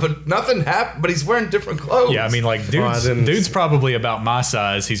out, but nothing happened. But he's wearing different clothes. Yeah, I mean, like, dude's probably about my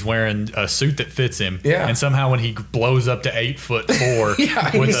size. He's wearing a suit that fits him. Yeah. And somehow when he blows up to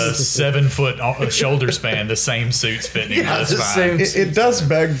 8'4" with a 7 foot shoulder span, the same suit's fitting him. That's fine. It does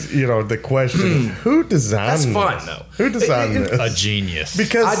beg, the question: who designed this? That's fun, though. Who designed this? A genius.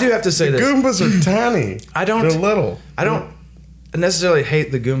 Because I do have to say the this. Goombas are tiny. They're little. I don't necessarily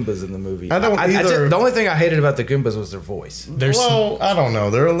hate the Goombas in the movie. I don't either. The only thing I hated about the Goombas was their voice. I don't know.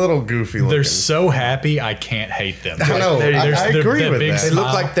 They're a little goofy looking. They're so happy, I can't hate them. I know. I agree with that. They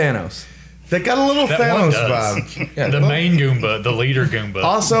look like Thanos. They got a little Thanos vibe. Yeah, the main Goomba, the leader Goomba.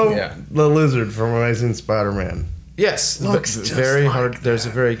 Also, the lizard from Amazing Spider-Man. Yes, Looks very hard. There's a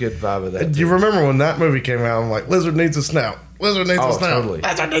very good vibe of that. Do you remember when that movie came out? I'm like, lizard needs a snout. Lizard needs a snout. Totally.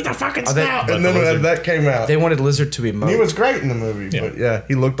 Lizard needs a fucking snout. And then when that came out, They wanted Lizard to emote. he was great in the movie. But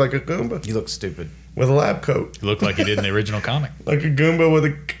he looked like a Goomba He looked stupid. with a lab coat. He looked like he did in the original comic. Like a Goomba with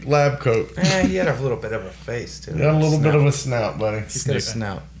a lab coat. He had a little bit of a face too. Got a little bit of a snout, buddy. He's got a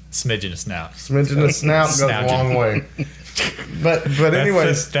snout. Smidgen of snout. Smidgen of snout goes a long way. But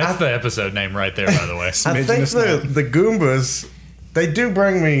anyways, that's the episode name right there, by the way. I think the Goombas, they do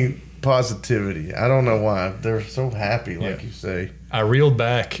bring me positivity. I don't know why. They're so happy, like you say. I reeled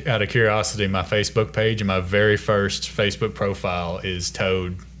back out of curiosity my Facebook page, and my very first Facebook profile is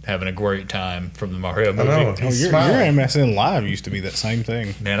Toad having a great time from the Mario movie. I know. Your MSN Live used to be that same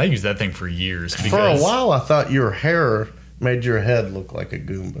thing. Man, I used that thing for years. For a while, I thought your hair made your head look like a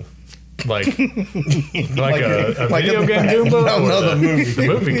Goomba. Like a video game Goomba? No, the movie. The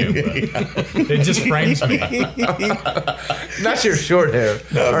movie Goomba. It just frames me. Not your short hair.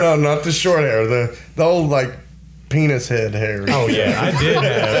 No, not the short hair. The old, like, penis head hair. Oh, yeah, I did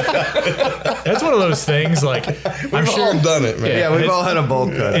have. That's one of those things, like, We've all done it, man. Yeah, we've all had a bowl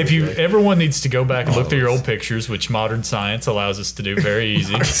cut. If everyone needs to go back and look through your old pictures, which modern science allows us to do very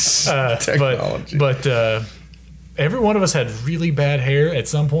easy. Technology. But every one of us had really bad hair at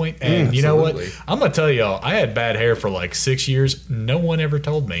some point, and you know what? I'm gonna tell y'all, I had bad hair for like 6 years. No one ever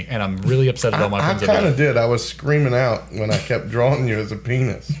told me, and I'm really upset about my friends. I kind of did. I was screaming out when I kept drawing you as a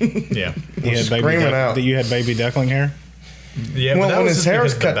penis. Yeah, screaming out that you had baby duckling hair. Yeah, well, when his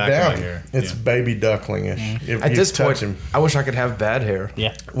hair's cut down, it's baby ducklingish. If at you this touch point, him. I wish I could have bad hair.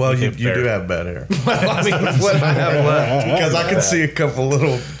 Yeah. Well, you do have bad hair. I mean, what I have left. Because I can see a couple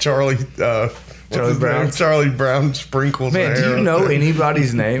little Charlie Brown sprinkles. Man, do you know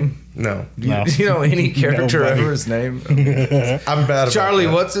anybody's name? No. Do you know any character ever's name? I'm bad at Charlie,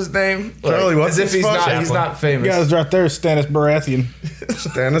 what's his name? Charlie, what's as if he's not famous. You guys right there, Stannis Baratheon.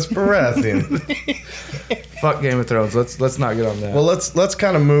 Stannis Baratheon. Fuck Game of Thrones. Let's not get on that. Well, let's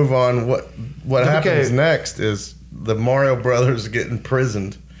kind of move on. What happens next is the Mario Brothers get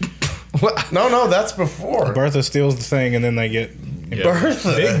imprisoned. What? No, that's before. Bertha steals the thing, and then they get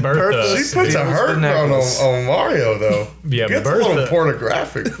Bertha. Big Bertha. She puts a hurt on Mario, though. Yeah, gets Bertha, a little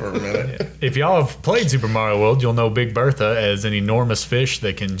pornographic for a minute. If y'all have played Super Mario World, you'll know Big Bertha as an enormous fish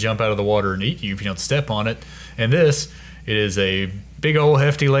that can jump out of the water and eat you if you don't step on it. And it is a big old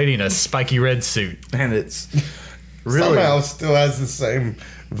hefty lady in a spiky red suit. And it's really somehow still has the same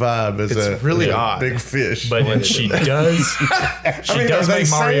vibe as it's really odd. Big fish. But she does make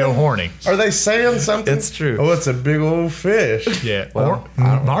Mario horny. Are they saying something? It's true. Oh, it's a big old fish. Yeah. Well,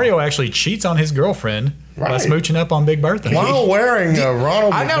 Mario actually cheats on his girlfriend by smooching up on Big Bertha. While wearing a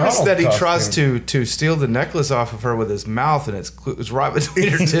Ronald I noticed that he costume. tries to steal the necklace off of her with his mouth, and it's right between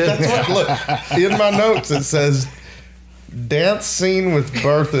her tits. That's what, look, in my notes it says, dance scene with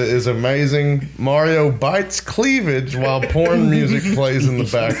Bertha is amazing. Mario bites cleavage while porn music plays in the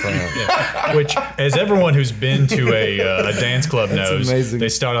background. Yeah. Which, as everyone who's been to a dance club knows, amazing. They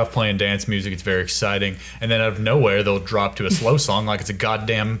start off playing dance music. It's very exciting. And then out of nowhere, they'll drop to a slow song like it's a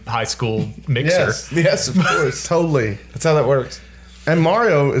goddamn high school mixer. Yes, of course. Totally. That's how that works. And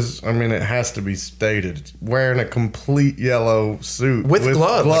Mario is, I mean, it has to be stated, wearing a complete yellow suit. With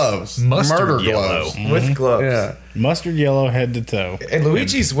gloves. Mustard Murder yellow. gloves. With gloves. Yeah. mustard yellow head to toe. And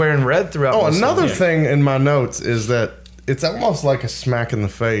Luigi's wearing red throughout. Oh, most of another it. thing in my notes is that it's almost like a smack in the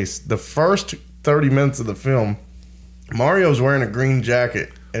face. The first 30 minutes of the film, Mario's wearing a green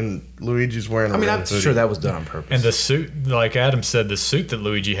jacket and Luigi's wearing a red I'm hoodie. sure that was done on purpose. And the suit, like Adam said, the suit that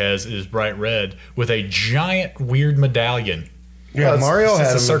Luigi has is bright red with a giant weird medallion. Yeah, Well, Mario it's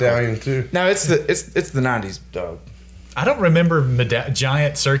had a circle. medallion too. Now it's the 90s, dog. I don't remember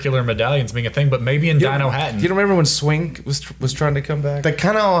giant circular medallions being a thing, but maybe in Dino Hatton. You don't remember when Swing was trying to come back? They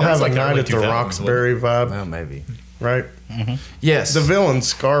kind of all That have was like a Night early at the 2000s, Roxbury vibe. Well, maybe. right? Yes. The villain,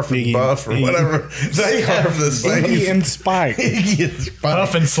 Scarf and Iggy. Buff or whatever, they have the same. Iggy and Spike. Iggy and Spike.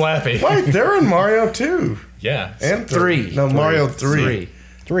 Puff and Slappy. Wait, they're in Mario 2. Yeah. And Three. No, Mario 3.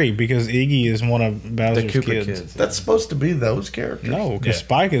 3, because Iggy is one of The Bowser's Koopa kids. kids. That's supposed to be those characters. No, because Yeah.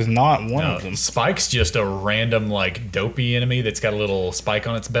 Spike is not one No, of them. Spike's just a random, like, dopey enemy that's got a little spike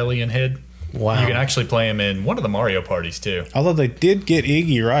on its belly and head. Wow. You can actually play him in one of the Mario parties, too. Although they did get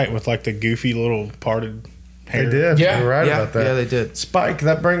Iggy right with like the goofy little parted hair. They did. Yeah, You're right yeah, about that. yeah, they did. Spike,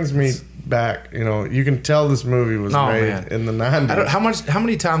 that brings me back. You know, you can tell this movie was Oh, made man. in the 90s. How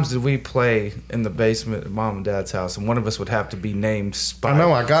many times did we play in the basement at Mom and Dad's house, and one of us would have to be named Spike? I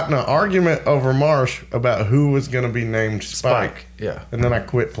know. I got in an argument over Marsh about who was going to be named Spike. Yeah, And then I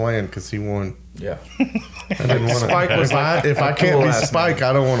quit playing because he won. yeah. I didn't want Spike to. was If I can't cool be ass Spike,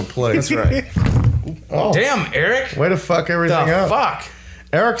 I don't want to play. That's right. Oh, Damn, Eric. way to fuck The everything up. fuck.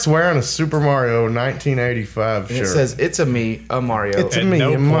 Eric's wearing a Super Mario 1985 And shirt. it says it's a me, a Mario. It's a At me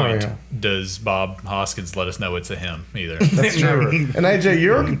no and point Mario. does Bob Hoskins let us know it's a him either. That's true. And AJ,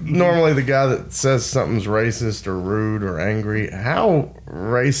 you're normally the guy that says something's racist or rude or angry. How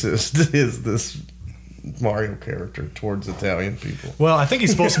racist is this Mario character towards Italian people? Well, I think he's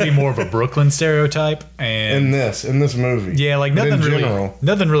supposed to be more of a Brooklyn stereotype, and In this movie. yeah, like But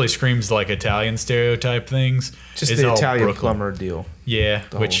nothing really screams like Italian stereotype things. just It's the all Italian Brooklyn. plumber deal. Yeah,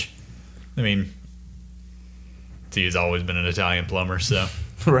 The which I mean, he's always been an Italian plumber, so.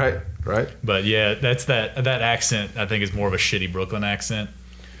 Right, right. But yeah, that's that accent. I think is more of a shitty Brooklyn accent.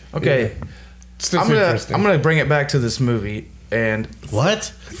 Okay, It's just I'm interesting. gonna bring it back to this movie, and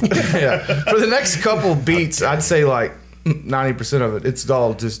What? yeah, for the next couple beats, I'd say like 90% of it, it's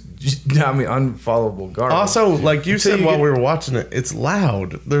all just unfollowable garbage. Also, like you Until said you while get- we were watching it, it's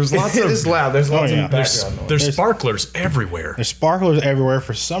loud. There's lots it of is loud. There's lots yeah. of There's background noise. there's sparklers everywhere. There's sparklers everywhere.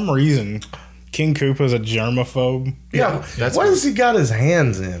 For some reason, King Koopa's a germaphobe. Yeah, that's what has he got his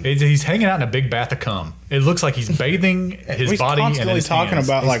hands in? He's hanging out in a big bath of cum. It looks like he's bathing his He's body and constantly his talking hands.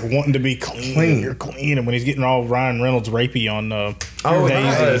 about like wanting to be clean. You're clean, and when he's getting all Ryan Reynolds rapey on Oh, Daisy,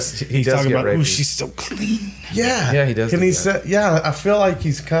 he does. He he's does talking get about, "Ooh, rapey. she's so clean." Yeah, Yeah, he does Can do he that. say? Yeah, I feel like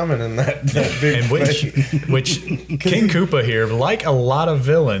he's coming in that big. and which King Koopa here, like a lot of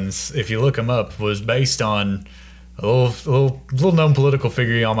villains, if you look him up, was based on a little known political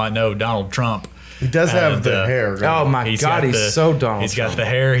figure y'all might know, Donald Trump. He does have And, the hair. Oh my He's god, got he's the- so Donald. He's got Trump. the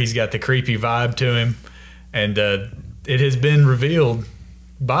hair. He's got the creepy vibe to him, and it has been revealed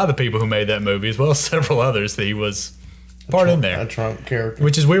by the people who made that movie, as well as several others, that he was part in a there. Trump character.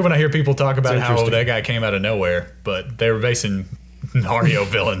 Which is weird when I hear people talk about how interesting. that guy came out of nowhere, but they were basing Mario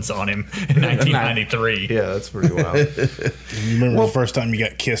villains on him in 1993. Yeah, that's pretty wild. You remember the first time you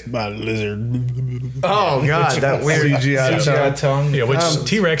got kissed by a lizard? Oh god, that weird CGI tongue. Yeah, which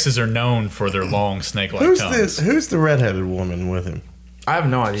T-Rexes are known for their long snake-like Who's tongues. this? Who's the redheaded woman with him? I have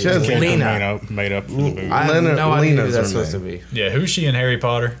no idea. She has Lena. made up for the movie. I have Lena- no idea who Lena's that's her supposed to name. be. Yeah, who's she in Harry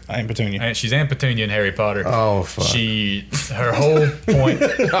Potter? Aunt Petunia. And she's Aunt Petunia in Harry Potter. Oh fuck! Her whole point,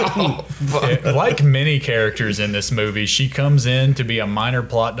 Oh, fuck. like many characters in this movie, she comes in to be a minor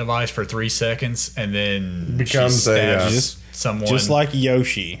plot device for 3 seconds, and then Becomes she a, stabs someone. Just like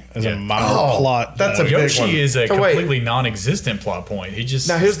Yoshi as Yeah. a minor Oh, plot. that's a point. big Yoshi one. is a So wait. completely non-existent plot point. He just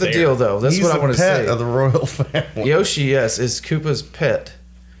Now here's is the there. deal, though. That's He's what I a want to pet say. of the royal family. Yoshi, yes, is Koopa's pet.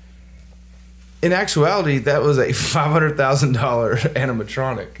 In actuality, that was a $500,000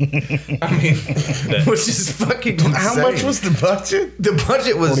 animatronic. I mean, which is fucking insane. How much was the budget? the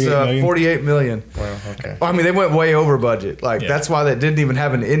budget? Was 48 million. $48 million. Well, okay. I mean, they went way over budget. Like Yeah. that's why they didn't even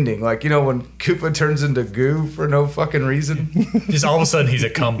have an ending. Like when Koopa turns into goo for no fucking reason. Just all of a sudden, he's a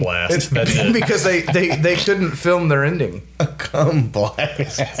cum blast. That's it. Because they couldn't film their ending. Cum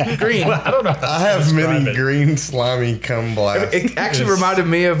blast. Green. I don't know. I have Describe many it. green slimy cum blasts. It actually reminded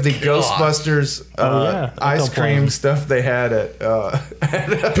me of the Ghostbusters yeah. ice Ectoplasm. cream stuff they had at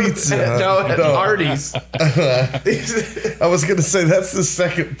Pizza Hut. at No. Hardee's. I was gonna say that's the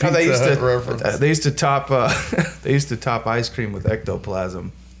second How Pizza they used Hut to reference. they used to top they used to top ice cream with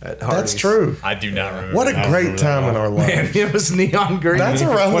ectoplasm at Hardee's. That's true. I do not remember. What a that. great time in our Man, life. it was neon green. That's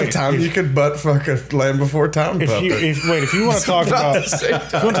around the Wait, time you could butt fuck a Land Before Time If you puppet. want to talk about about the same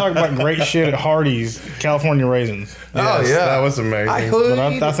if you want to talk about great shit at Hardee's, California raisins. Yes, yeah, that was amazing.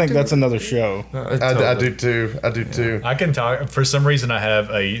 But I think that's another show. I do too. I do too. I can talk. For some reason, I have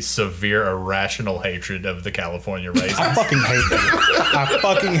a severe irrational hatred of the California raisins. I fucking hate you. I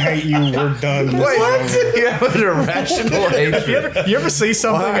fucking hate you. We're done. What? You have an irrational hatred. You ever see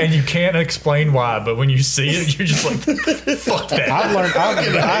something and you can't explain why, but when you see it, you're just like, fuck that.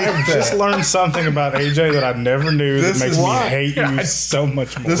 I have just learned something about AJ that I never knew that makes me hate you so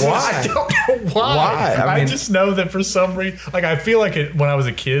much more. I don't know why. I just know that for some reason, like I feel like when I was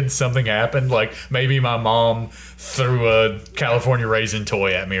a kid, something happened. Like maybe my mom threw a California raisin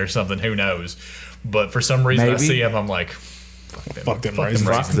toy at me or something. Who knows? But for some reason, I see them. I'm like, fuck them raisins.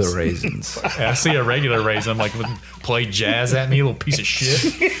 Fuck the raisins. I see a regular raisin. I'm like, play jazz at me, you little piece of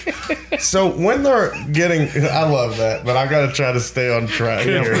shit. So when they're getting, I love that, but I got to try to stay on track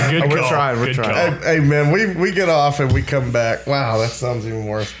here. We're trying. Hey man, we get off and we come back. Wow, that sounds even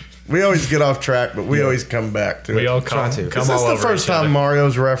worse. We always get off track, but we always come back to it. We all come Is this all the over first each time other.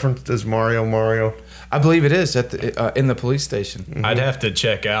 Mario's referenced as Mario? I believe it is at in the police station. I'd have to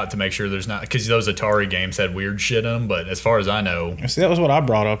check out to make sure there's not, because those Atari games had weird shit in them. But as far as I know, See, that was what I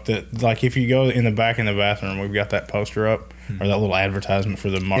brought up. That like if you go in the back in the bathroom, we've got that poster up or that little advertisement for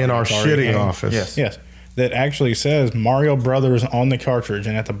the Mario In our Atari shitty game. office. Yes, that actually says Mario Brothers on the cartridge,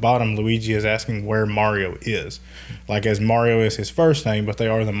 and at the bottom, Luigi is asking where Mario is, like as Mario is his first name, but they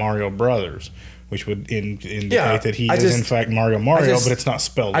are the Mario Brothers, which would indicate that he is in fact Mario, but it's not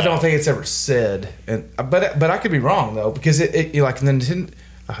spelled out. I don't think it's ever said, but I could be wrong though, because it like the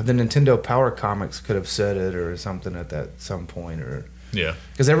Nintendo Power Comics could have said it or something at some point, or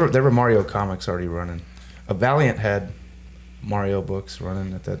because there were Mario comics already running. Valiant had Mario books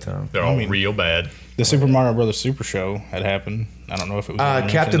running at that time. they're all real bad. The Super Mario Brothers Super Show had happened. I don't know if it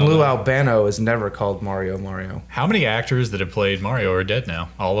was Captain Lou Albano is never called Mario. How many actors that have played Mario are dead now?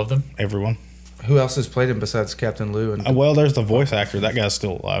 All of them? Everyone. Who else has played him besides Captain Lou? And Well, there's the voice actor. That guy's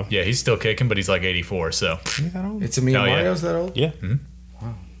still alive. Yeah, he's still kicking, but he's like 84. So it's me and Mario's that old? Yeah.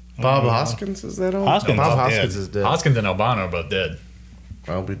 Bob Hoskins is that old? Hoskins, Bob is Hoskins dead. is dead. Hoskins and Albano are both dead.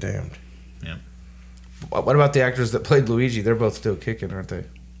 I'll be damned. Yeah. What about the actors that played Luigi? They're both still kicking, aren't they?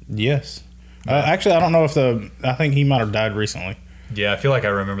 Yes. Actually, I don't know if I think he might have died recently. Yeah, I feel like I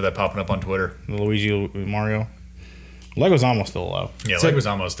remember that popping up on Twitter. The Luigi Mario. Leguizamo's still alive. Yeah, So-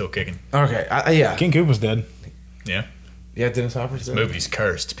 Leguizamo's still kicking. Okay, yeah. King Koopa's dead. Yeah. Yeah, Dennis Hopper's dead. Movie's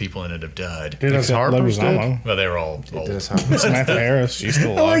cursed. People in it have died. Dennis Except Harper's dead? Leguizamo. Well, they were all old. Dennis Hopper. Samantha Harris, she's still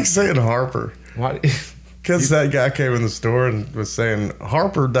I alive. like saying Harper. Why? Because that guy came in the store and was saying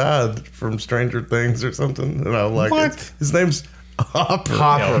Harper died from Stranger Things or something. And I was like, What? his name's Hopper.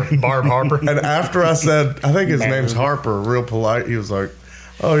 Hopper. Barb Harper. And after I said, I think his name's Harper, real polite, he was like,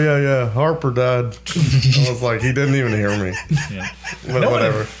 oh, yeah, Harper died. I was like, he didn't even hear me. Yeah. But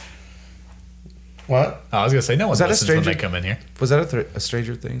whatever. What? I was going to say, no one that a listens when stranger? they come in here. Was that a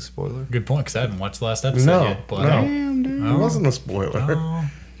Stranger Things spoiler? Good point, because I haven't watched the last episode No, yet. But no. It wasn't a spoiler. Oh.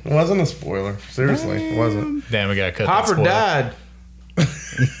 It wasn't a spoiler. Seriously, it wasn't. Damn, we got to cut Hopper that spoiler.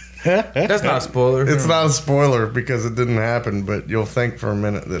 died. That's not a spoiler. It's not a spoiler because it didn't happen, but you'll think for a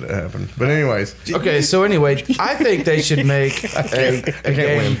minute that it happened. But anyways, Okay, so anyway, I think they should make a can't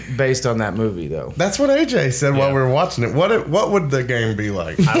game win. based on that movie, though. that's what AJ said while Yeah. we were watching it. What would the game be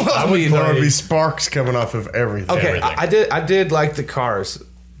like? I mean, There would be sparks coming off of everything. Okay, everything. I did like the cars,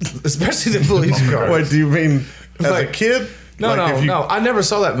 especially the police cars. Wait, do you mean as a Like- kid? No, Like, if you- no, I never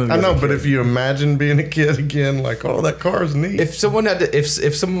saw that movie. I as know, a but kid. if you imagine being a kid again, like, oh, that car's neat. if someone had to,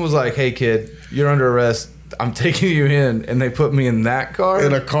 if someone was like, "Hey, kid, you're under arrest. I'm taking you in," and they put me in that car,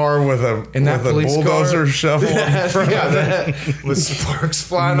 in a car with a in that police bulldozer car, shovel in front yeah, of it, that, with sparks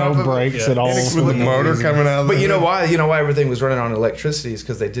flying No off of it. brakes at all. with a motor coming out of But the you know hood. why? You know why everything was running on electricity is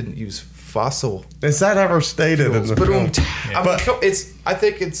because they didn't use fossil Is that ever stated in fuels. the But film? I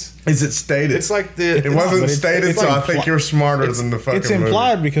think it's Is it stated? it's like the it wasn't but it's- stated, it's so like I think you're smarter than the fucking It's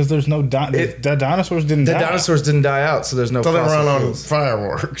implied because there's no the dinosaurs didn't the die. dinosaurs didn't die out, so there's no. movie. So they fossil run on fuels.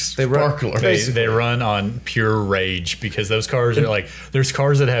 fireworks, They run- sparklers. They run on pure rage because those cars are like, there's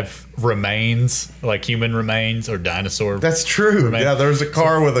cars that have remains, like human remains or dinosaur. That's true. Remain- Yeah, there's a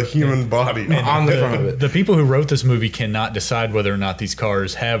car with a human body on the front of it. The people who wrote this movie cannot decide whether or not these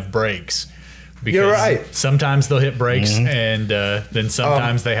cars have brakes. Because You're right. Sometimes they'll hit brakes, and then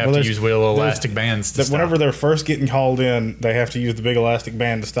sometimes they have well, to there's- use wheel there's- elastic bands to That stop. whenever they're first getting called in, they have to use the big elastic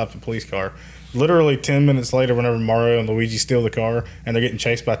band to stop the police car. Literally 10 minutes later, whenever Mario and Luigi steal the car and they're getting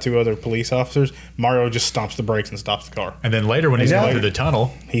chased by two other police officers, Mario just stomps the brakes and stops the car. And then later when he's going through the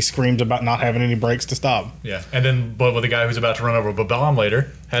tunnel, He screams about not having any brakes to stop. yeah. And then but with the guy who's about to run over a bomb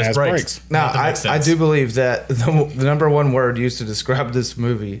later has brakes. Now, Nothing I makes sense. do believe that the number one word used to describe this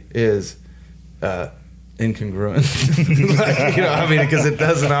movie is incongruent. Like, you know, I mean, because it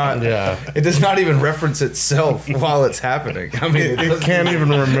does not even reference itself while it's happening. I mean, It can't even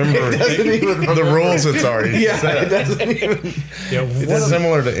remember the rules it's already set. It doesn't even. Yeah, It's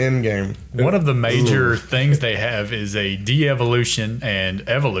similar to Endgame. one of the major things they have is a de-evolution and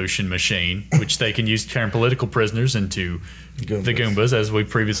evolution machine, which they can use to turn political prisoners into the Goombas, as we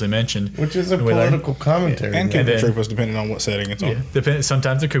previously mentioned. Which is a political commentary. And man. Koopa Troopas, depending on what setting it's on.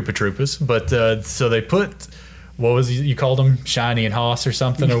 Sometimes they're Koopa Troopas, but so they put, what was you called them, Shiny and Hoss or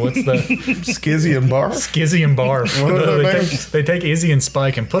something, or what's the Skizzy and Barf. Skizzy and Barf? What are their names? They take Izzy and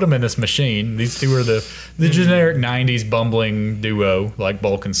Spike and put them in this machine. These two are the generic '90s bumbling duo, like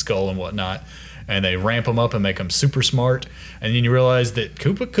Bulk and Skull and whatnot. And they ramp them up and make them super smart. And then you realize that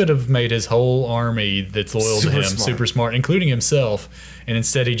Koopa could have made his whole army that's loyal to him super smart, including himself. And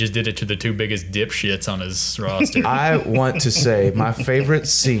instead, he just did it to the two biggest dipshits on his roster. I want to say my favorite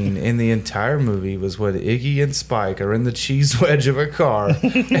scene in the entire movie was when Iggy and Spike are in the cheese wedge of a car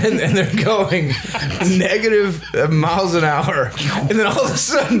and they're going negative miles an hour. And then all of a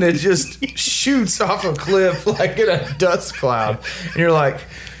sudden, it just shoots off a cliff like in a dust cloud. And you're like,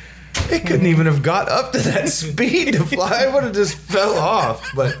 it couldn't even have got up to that speed to fly. It would have just fell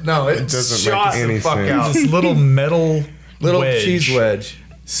off. But no, it doesn't shot make any the fuck sense. out. This little metal wedge cheese wedge.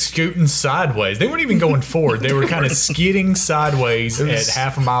 scooting sideways. They weren't even going forward. They were kind of skidding sideways at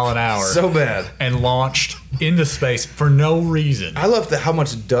half a mile an hour. So bad. And launched into space for no reason. I love how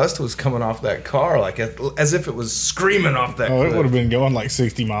much dust was coming off that car, like as if it was screaming off that Oh, cliff. it would have been going like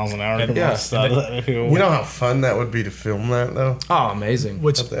 60 miles an hour. And- coming yeah. off the side of that hill. You know how fun that would be to film that, though? Oh, amazing.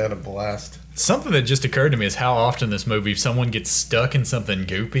 Which They had a blast. something that just occurred to me is how often this movie, if someone gets stuck in something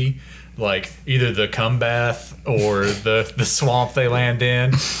goopy, like either the cum bath or the swamp they land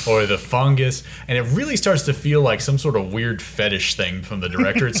in or the fungus, and it really starts to feel like some sort of weird fetish thing from the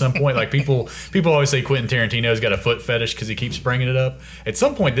director at some point. Like people always say Quentin Tarantino's got a foot fetish because he keeps bringing it up. At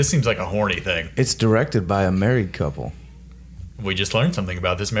some point, this seems like a horny thing. It's directed by a married couple. We just learned something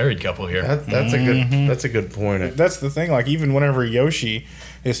about this married couple here. That's a good point. That's the thing. Like, even whenever Yoshi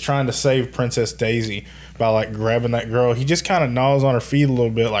is trying to save Princess Daisy by like grabbing that girl, he just kind of gnaws on her feet a little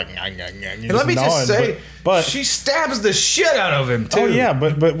bit, like. And let me just say, but she stabs the shit out of him too. oh yeah,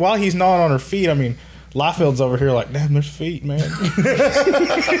 but while he's gnawing on her feet, I mean, Liefeld's over here like, damn, there's feet, man.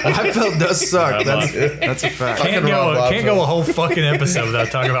 Liefeld does suck. That's a fact. Can't go a whole fucking episode without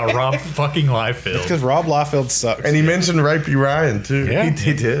talking about Rob fucking Liefeld. Because Rob Liefeld sucks. And he mentioned Rapey Ryan, too. Yeah.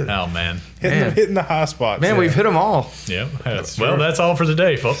 He did. Oh man. hitting the high spots. Man, we've hit them all. Yeah. Well, that's all for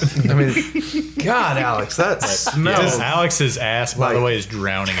today, folks. I mean, God, Alex, that smells. Alex's ass, by the way, is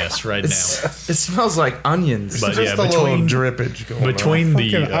drowning us right now. It smells like onions. But Just yeah, a little between drippage going on. fucking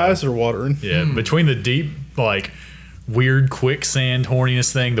the eyes are watering. between the deep like weird quicksand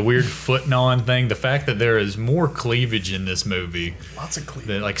horniness thing, the weird foot gnawing thing, the fact that there is more cleavage in this movie, Lots of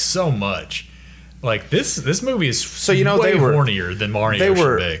cleavage. like so much. Like this movie is they were hornier than Mario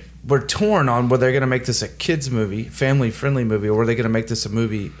should be. We're torn on whether they're going to make this a kids movie, family friendly movie, or were they going to make this a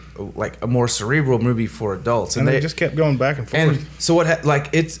movie like a more cerebral movie for adults? And they just kept going back and forth. And so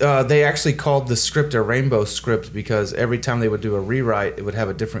they actually called the script a rainbow script because every time they would do a rewrite, it would have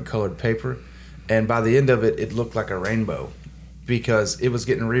a different colored paper, and by the end of it, it looked like a rainbow because it was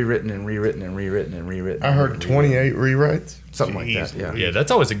getting rewritten and rewritten and rewritten and rewritten. I heard 28 rewrites. Something like that. Yeah. Yeah, that's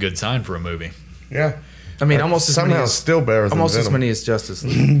always a good sign for a movie. Yeah. I mean, almost as many Somehow as still better than almost as Venom. many as Justice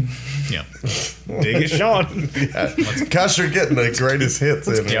League. Yeah. Dig it, Sean. Gosh, you're getting the greatest hits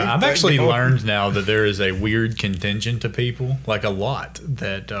in it. Yeah, I've actually learned now that there is a weird contingent of people, like a lot,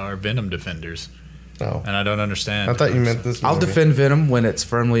 that are Venom defenders. Oh. And I don't understand. I thought you meant this I'll movie. defend Venom when it's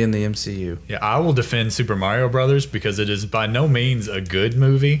firmly in the MCU. Yeah, I will defend Super Mario Brothers because it is by no means a good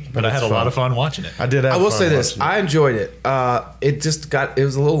movie, but I had a lot of fun watching it. I did have I will fun say this: watching it. I enjoyed it. It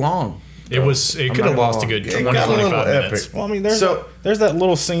was a little long. It could have lost a good 20, got a little 25 minutes. epic. Well, I mean, there's that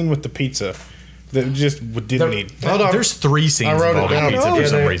little scene with the pizza that just didn't need. Hold on. There's 3 scenes I wrote it involving down. pizza for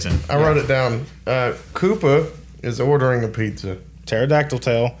some reason. I wrote it down. Koopa is ordering a pizza. Pterodactyl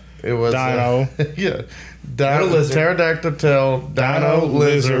tail. It was Dino. Yeah. Dino lizard. Pterodactyl tail. Dino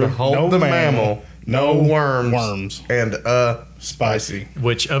lizard. Hold no the mammal, mammal. No worms. worms. And Spicy.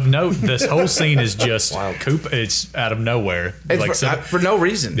 Which, of note, this whole scene is just Koopa. It's out of nowhere. It's for no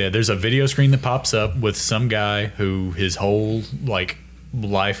reason. Yeah, there's a video screen that pops up with some guy who his whole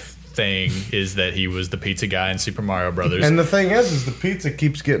life thing is that he was the pizza guy in Super Mario Brothers. And the thing is the pizza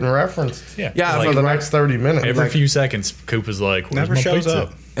keeps getting referenced. yeah, Yeah, like, For the next 30 minutes. every Like, few seconds, Koopa's like, "Where's Never my shows pizza?" up.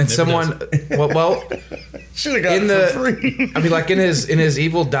 And Never someone, well, Should have got in it for free. I mean, like in his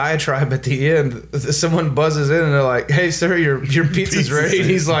evil diatribe at the end, someone buzzes in and they're like, "Hey, sir, your pizza's ready." And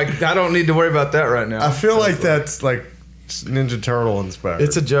he's like, "I don't need to worry about that right now." I feel like that's like Ninja Turtle inspired.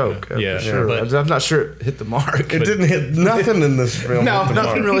 It's a joke, Yeah, for sure. but- I'm not sure it hit the mark. It didn't hit nothing in this film. No, hit the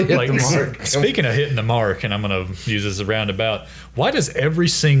nothing mark. really hit Like, the mark. speaking of hitting the mark, and I'm going to use this as a roundabout, why does every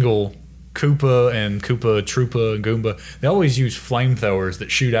single Koopa and Koopa Troopa and Goomba, they always use flamethrowers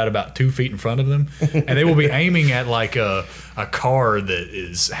that shoot out about 2 feet in front of them, and they will be aiming at like a car that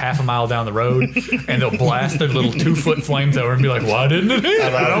is half a mile down the road, and they'll blast their little 2-foot flamethrower and be like, "Why didn't it hit?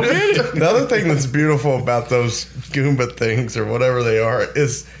 I don't get it." The other thing that's beautiful about those Goomba things or whatever they are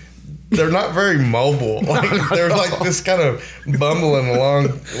is they're not very mobile. Like they're like this kind of bumbling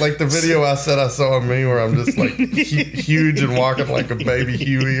along. Like the video I said I saw of me where I'm just like huge and walking like a baby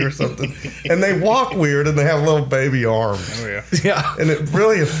Huey or something. And they walk weird and they have little baby arms. Oh yeah. Yeah. And it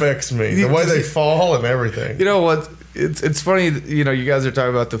really affects me. The way they fall and everything. You know what? It's funny. You know, you guys are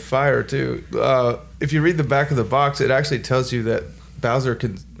talking about the fire too. If you read the back of the box, it actually tells you that Bowser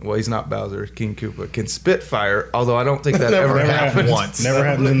can. Well, he's not Bowser. King Koopa can spit fire. Although I don't think that Never ever happened. once. Never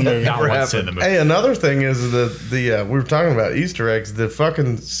happened in the movie. Not Never once in happened. the movie. Hey, another thing is the we were talking about Easter eggs. The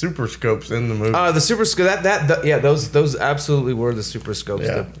fucking super scopes in the movie. The super scope. Yeah, those absolutely were the super scopes.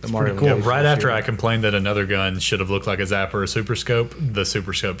 Yeah, the it's Mario. pretty cool. movies. Right after I complained that another gun should have looked like a zapper or super scope, the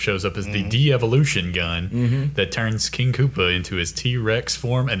super scope shows up as the de-evolution gun that turns King Koopa into his T-Rex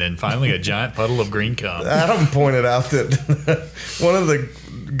form and then finally a giant puddle of green cum. Adam pointed out that one of the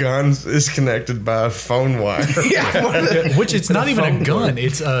guns is connected by a phone wire. Which it's not even a gun.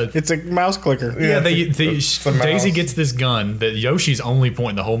 It's a It's a mouse clicker. yeah. It's a mouse. Daisy gets this gun that Yoshi's only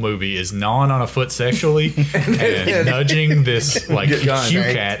point in the whole movie is gnawing on a foot sexually and nudging this like Get gun, Q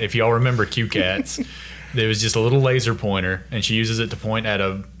eh? cat. If y'all remember Q cats, there was just a little laser pointer, and she uses it to point at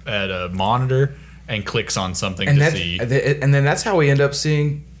a monitor and clicks on something And to see. and then that's how we end up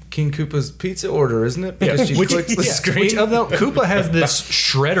seeing King Koopa's pizza order, isn't it? Because she clicks the screen. Which although Koopa has this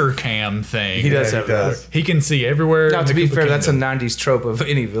shredder cam thing. He does Yeah, have he does. that. He can see everywhere. Now, in to the be Koopa fair, that's a Kingdom. 90s trope of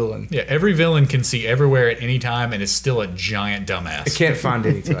any villain. Yeah, every villain can see everywhere at any time and is still a giant dumbass. Can't find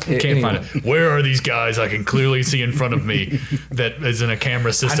anything. Can't find it. Where are these guys I can clearly see in front of me that is in a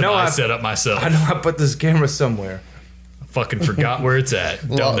camera system I set up myself? I know I put this camera somewhere. Fucking forgot where it's at.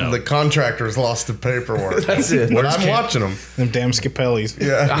 Don't know. The contractors lost the paperwork. That's it. But I'm watching them. Them damn Scapellis.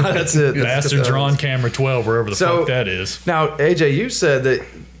 Yeah. That's it. Bastard drawn camera 12, wherever the So- fuck that is. Now, AJ, you said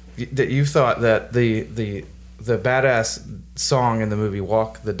that you thought that the badass song in the movie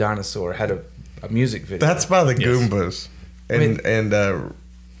 "Walk the Dinosaur" had a music video. That's by the Yes. Goombas. And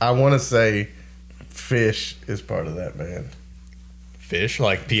I want to say Fish is part of that band. Fish,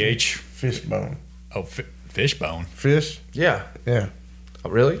 like PH. Fishbone. Oh, Fishbone. Fish? yeah. Yeah. Oh,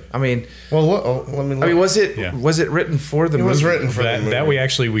 really? I mean, Well, let me look. I mean, was it Yeah. written for the it movie? was written for the That, movie.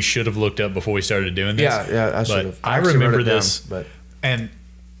 that we should have looked up before we started doing this. Yeah, I should have. I actually wrote remember it down, this, but and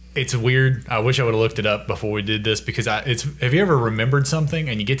it's weird. I wish I would have looked it up before we did this because have you ever remembered something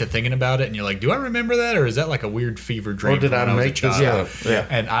and you get to thinking about it and you're like, do I remember that, or is that like a weird fever dream? Or did from I when was a make this child? up? yeah.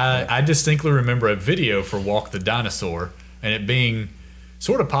 And I distinctly remember a video for Walk the Dinosaur and it being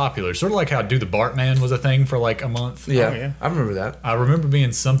sort of popular, sort of like how Do the Bartman was a thing for like a month. Yeah, Oh, yeah. I remember that. I remember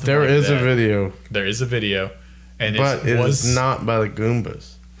being something. There like is that. a video, There is a video, and but it it was is not by the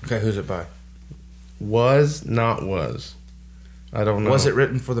Goombas. Okay, who's it by? Was, not was. I don't know. Was it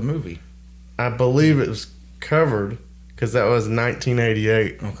written for the movie? I believe it was covered because that was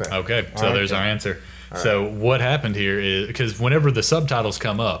 1988. Okay. Okay, so Alright, there's then. our answer. So what happened here is because whenever the subtitles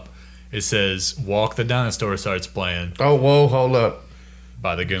come up, it says "Walk the Dinosaur" starts playing Oh, whoa, hold up.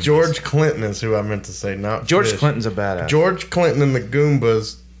 by the Goombas. George Clinton is who I meant to say, not George Fish. Clinton's a badass. George Clinton and the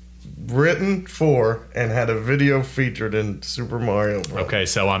Goombas, written for and had a video featured in Super Mario Bros. Okay,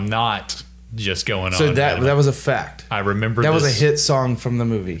 so I'm not just going So on. that was a fact. I remember That was a this- hit song from the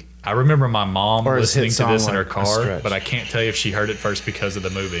movie. I remember my mom Or his hit listening to this song, in her like, A car, Stretch. but I can't tell you if she heard it first because of the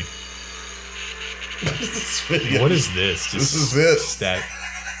movie. This video. What is this? This is it. Stack.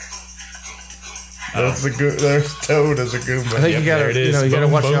 There's there's Toad as a Goomba. I think Yep, you gotta, there it is. you know, you gotta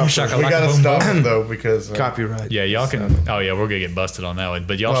Boom, watch boom, out shaka- for We gotta boom, stop boom. it though because copyright. Yeah, y'all can. Oh yeah, we're gonna get busted on that one.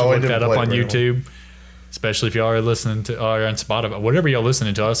 But y'all Well, should we look didn't that up play on very YouTube, especially if y'all are listening to or on Spotify, whatever y'all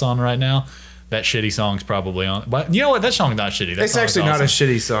listening to us on right now. That shitty song's probably on. But you know what? That song's not shitty. That It's song's actually not a awesome.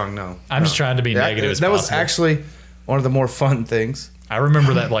 shitty song, no. I'm just trying to be Yeah, negative as that was possible. actually one of the more fun things. I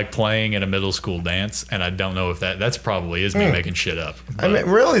remember that like playing at a middle school dance, and I don't know if that's probably is me making shit up. I mean,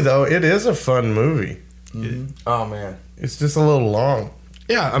 really though, it is a fun movie. Oh man. It's just a little long.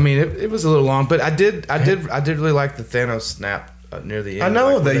 Yeah, I mean it was a little long, but I did really like the Thanos snap near the end. I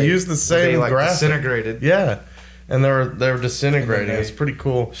know like, they used the same graphic. Disintegrated. Yeah, and they're disintegrating. It's pretty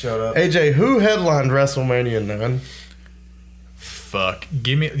cool. Showed up. AJ, who headlined WrestleMania 9? Fuck.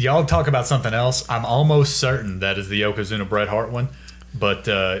 Give me. Y'all talk about something else. I'm almost certain that is the Yokozuna Bret Hart one. But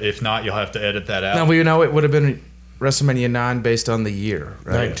if not, you'll have to edit that out. Now we know it would have been WrestleMania 9 based on the year,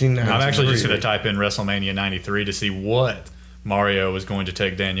 right? 1993. I'm actually just going to type in WrestleMania 93 to see what Mario was going to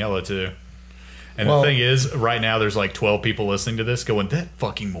take Daniela to. And the thing is, right now there's like 12 people listening to this going, that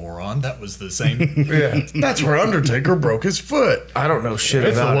fucking moron, that was the same. Yeah, that's where Undertaker broke his foot. I don't know shit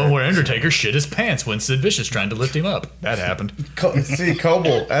It's the about one it. where Undertaker shit his pants when Sid Vicious trying to lift him up. That happened. See,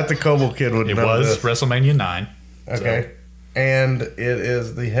 Coble, at the Coble Kid would It know was this. WrestleMania 9. Okay. And it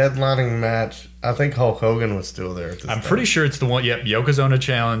is the headlining match. I think Hulk Hogan was still there at this I'm time. pretty sure it's the one. Yep, Yokozuna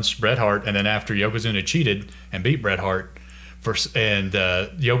challenged Bret Hart, and then after Yokozuna cheated and beat Bret Hart, and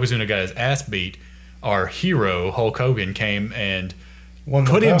Yokozuna got his ass beat, our hero Hulk Hogan came and Won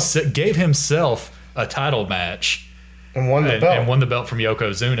the belt. gave himself a title match And won the belt. and won the belt from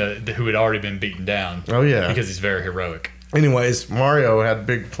Yokozuna, who had already been beaten down. Oh, yeah. because he's very heroic. Anyways, Mario had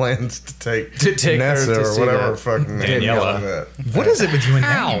big plans to take her Nessa to or see whatever that. fucking name Daniela. that. What is it with you and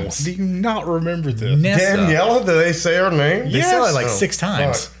How names? do you not remember this? Nessa. Daniela, do they say her name? They said it like Oh, 6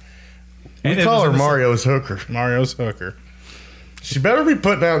 times. fuck. And We it call was her in the- Mario's hooker. Mario's hooker. She better be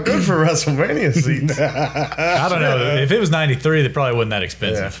putting out good for WrestleMania seats. I don't know. If it was 93, they probably wasn't that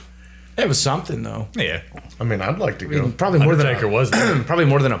expensive. It was something though. Yeah. I mean, I'd like to I mean, go. probably more Undertaker than a, was there. probably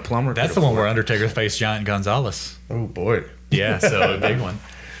more than a plumber. That's could the one where afford. Undertaker faced Giant Gonzalez. Oh, boy. Yeah, so a big one.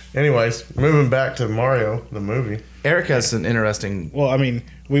 Anyways, moving back to Mario, the movie. Eric has an interesting. Well, I mean,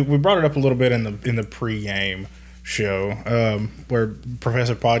 we brought it up a little bit in the pre-game show where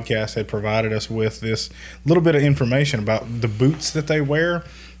Professor Podcast had provided us with this little bit of information about the boots that they wear,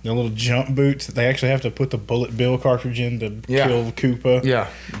 the little jump boots that they actually have to put the bullet bill cartridge in to Yeah. kill Koopa. Yeah,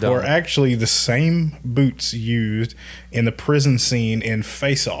 Were actually the same boots used in the prison scene in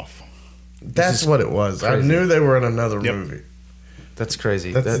Face Off. That's what it was. I crazy. knew they were in another Yep. movie. That's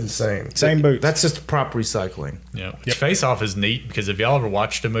crazy. That's insane. Same boots. That's just prop recycling. Yeah. Face Off is neat because if y'all ever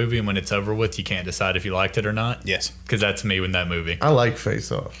watched a movie and when it's over with, you can't decide if you liked it or not. Yes. Because that's me with that movie. I like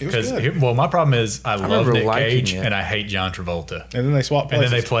Face Off. It was good. Well, my problem is I love remember Nick liking Cage it. and I hate John Travolta. And then they swap And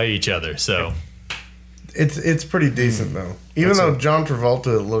places. then they play each other. So It's pretty decent, though. Even though John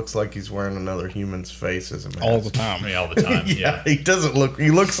Travolta looks like he's wearing another human's face as a mask. all the time. I mean, all the time. Yeah, Yeah. he doesn't look.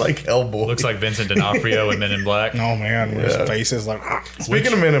 He looks like Hellboy. Looks like Vincent D'Onofrio in Men in Black. Oh man, where Yeah. his face is like.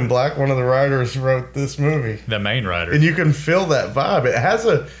 Speaking of Men in Black, one of the writers wrote this movie, The main writer. and you can feel that vibe. It has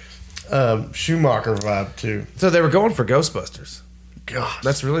a Schumacher vibe too. So they were going for Ghostbusters. God,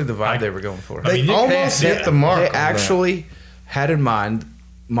 That's really the vibe they were going for. they mean, almost hit the mark. They on that. actually had in mind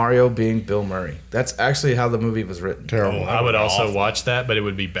Mario being Bill Murray. That's actually how the movie was written. terrible. I would also awful. watch that, but it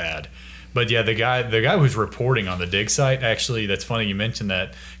would be bad. But yeah, the guy who's reporting on the dig site, actually, that's funny you mentioned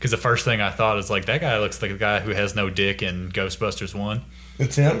that because the first thing I thought is like, that guy looks like the guy who has no dick in Ghostbusters 1.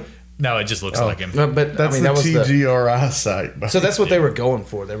 It's him. No, it just looks Oh. like him. But That's I mean, the that was the, TGRI site. so that's what they were going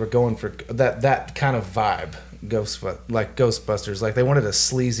for. They were going for that kind of vibe, Ghostbusters. Like they wanted a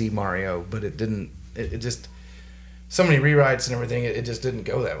sleazy Mario, but it didn't. It just so many rewrites and everything. It just didn't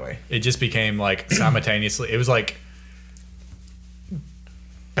go that way. It just became like simultaneously. It was like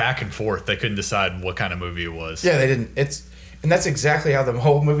back and forth. They couldn't decide what kind of movie it was. Yeah, they didn't. And that's exactly how the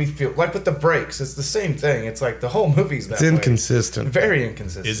whole movie feels. Like with the breaks, it's the same thing. It's like the whole movie's that It's way. inconsistent. Very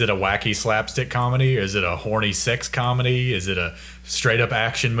inconsistent. Is it a wacky slapstick comedy? Is it a horny sex comedy? Is it a straight up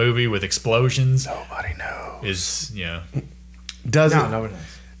action movie with explosions? Nobody knows. Is Does No, it? nobody knows.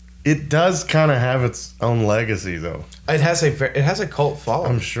 It does kind of have its own legacy, though. It has a cult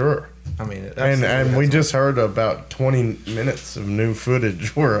following. I'm sure. I mean, it And absolutely we has. just heard about 20 minutes of new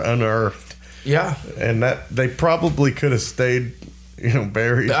footage were unearthed, Yeah. and that they probably could have stayed,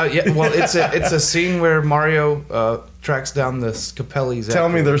 buried. Yeah. Well, it's a scene where Mario tracks down the Capellis. Tell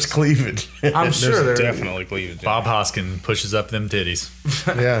me there's afterwards. cleavage. I'm sure there. Definitely cleavage. Bob Hoskin pushes up them titties.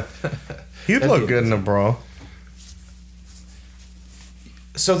 Yeah, he'd look good in a bra.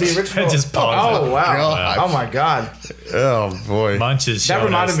 So the original. Just pause Oh it. wow! God. Oh my god! Oh boy, Munch is That showing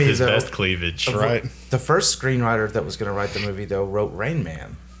reminded us me, his though, best cleavage. Right. The first screenwriter that was going to write the movie though wrote Rain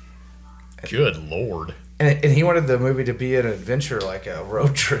Man, Good lord. and he wanted the movie to be an adventure, like a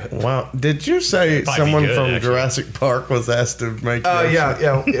road trip. wow! Did you say Might be someone good, from actually. Jurassic Park was asked to make? Oh Yoshi?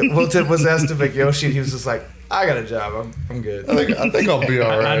 yeah. Wilton was asked to make Yoshi, and he was just like, "I got a job. I'm good. I think I'll be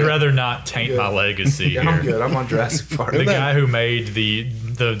all right. I'd rather not taint my legacy Yeah, I'm here. good. I'm on Jurassic Park." The guy who made the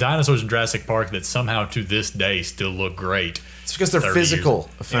dinosaurs in Jurassic Park that somehow to this day still look great It's because they're 30 physical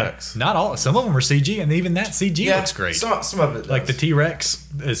years. effects. Yeah. Not all. Some of them are CG, and even that CG looks great. Some of it does. Like the T-Rex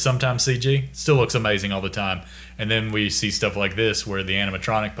is sometimes CG. Still looks amazing all the time. And then we see stuff like this where the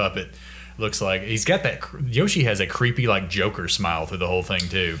animatronic puppet looks like he's got that. Yoshi has a creepy like Joker smile through the whole thing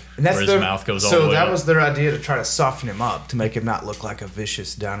too, And that's where his mouth goes all the way. So that up. was their idea to try to soften him up to make him not look like a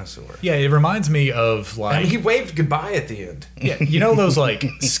vicious dinosaur. Yeah, it reminds me of like. And he waved goodbye at the end. Yeah, you know those like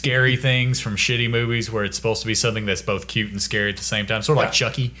scary things from shitty movies where it's supposed to be something that's both cute and scary at the same time, sort of like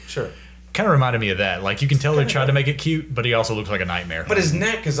Chucky. Sure. Kind of reminded me of that. Like you can tell they tried to make it cute, but he also looks like a nightmare. But his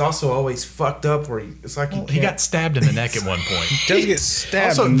neck is also always fucked up where it's like he got stabbed in the neck at one point. Does get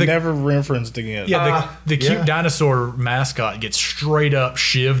stabbed Also, and the- never referenced again. Yeah, the cute yeah. dinosaur mascot gets straight up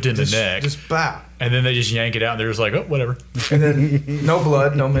shivved in the neck, Just bow. and then they just yank it out, and they're just like, oh, whatever. And then no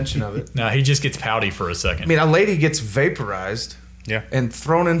blood, no mention of it. Nah, he just gets pouty for a second. I mean, a lady gets vaporized Yeah. and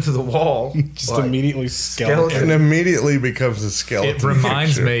thrown into the wall. Just like, immediately skeleton. And immediately becomes a skeleton. It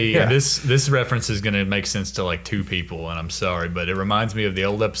reminds picture. me, Yeah. and this reference is going to make sense to like two people, and I'm sorry, but it reminds me of the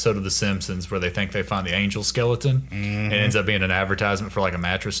old episode of The Simpsons where they think they find the angel skeleton, and it ends up being an advertisement for like a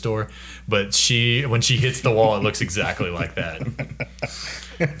mattress store. But when she hits the wall, it looks exactly like that.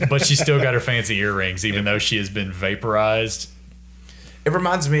 But she still got her fancy earrings, even though she has been vaporized. It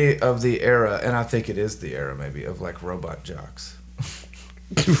reminds me of the era, and I think it is the era maybe, of like robot jocks.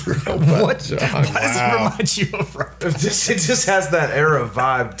 What does it remind you of? It just has that era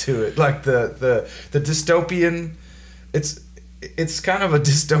vibe to it, like the dystopian. It's kind of a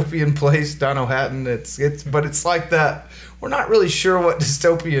dystopian place, Dino Hatton. But it's like that. We're not really sure what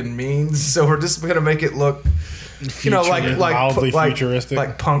dystopian means, so we're just gonna make it look, Wildly like futuristic.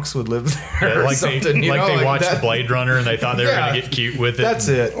 like punks would live there or Like something. they watched that. Blade Runner and they thought they were Yeah. going to get cute with it. That's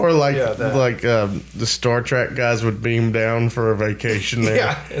it. Or like Yeah, that. the Star Trek guys would beam down for a vacation there.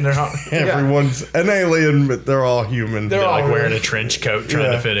 Yeah, and they're not. Yeah. Everyone's an alien, but they're all human. They're They're all like wearing really- a trench coat trying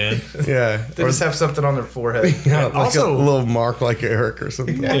Yeah. to fit in. yeah. They just have something on their forehead. Yeah, like Also- a little mark like Eric or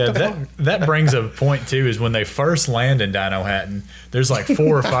something. Yeah, that brings a point too. Is when they first land in Dino Hatton, there's like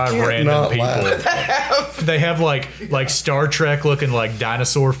 4 or 5 random not people. laugh. They have like Star Trek looking like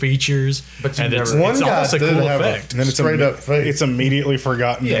dinosaur features, But you and it's, never- One it's guy almost a did cool have effect. And then it's straight up face. It's immediately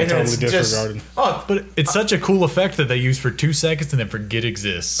forgotten and and totally it's just- disregarded. But it's such a cool effect that they use for 2 seconds and then forget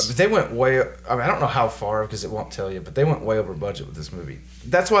exists. But they went way. I mean, I don't know how far because it won't tell you, but they went way over budget with this movie.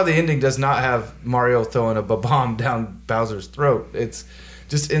 That's why the ending does not have Mario throwing a bomb down Bowser's throat. It's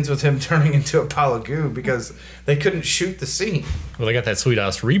just ends with him turning into a pile of goo because they couldn't shoot the scene. Well, they got that sweet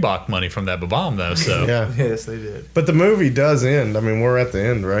ass Reebok money from that bomb though. So Yeah. Yes, they did. But the movie does end. I mean, we're at the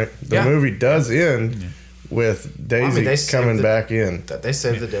end, right? The Yeah. movie does end with Daisy they saved coming the- back in. That they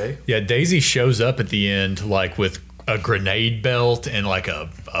saved the day. yeah, Daisy shows up at the end like with a grenade belt and like a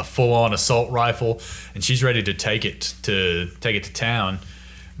full on assault rifle, and she's ready to take it to town.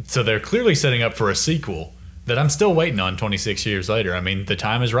 So they're clearly setting up for a sequel that I'm still waiting on 26 years later. I mean, the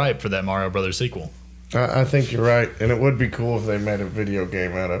time is ripe for that Mario Brothers sequel. I think you're right, and it would be cool if they made a video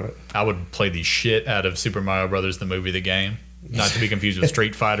game out of it. I would play the shit out of Super Mario Brothers, the movie, the game. Not to be confused with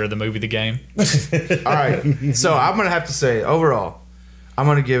Street Fighter, the movie, the game. All right. So I'm gonna have to say overall, I'm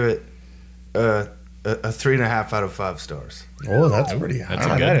gonna give it a 3.5 out of 5 stars. Oh, that's pretty high. That's a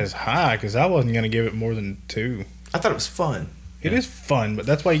good- That is high because I wasn't going to give it more than 2. I thought it was fun. It is fun, but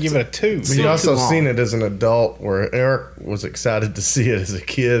that's why you give it a 2. But you also too long. seen it as an adult where Eric was excited to see it as a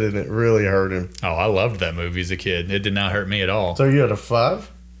kid, and it really hurt him. Oh, I loved that movie as a kid. It did not hurt me at all. So you had a 5?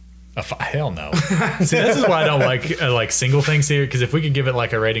 Hell no. See, this is why I don't like single things here, because if we could give it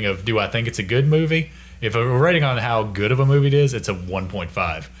like a rating of do I think it's a good movie, if a rating on how good of a movie it is, it's a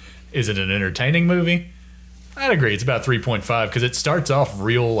 1.5. Is it an entertaining movie? I'd agree. It's about 3.5 because it starts off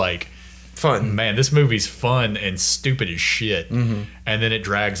real like, Fun. man, this movie's fun and stupid as shit, and then it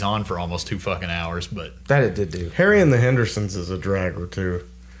drags on for almost 2 fucking hours. But That it did do. Harry and the Hendersons is a dragger too.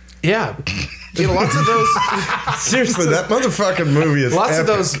 Yeah. You know, lots of those. Seriously, that motherfucking movie is Lots epic.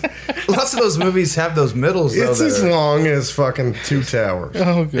 of those movies have those middles. Though, It's that as are- long as fucking 2 Towers.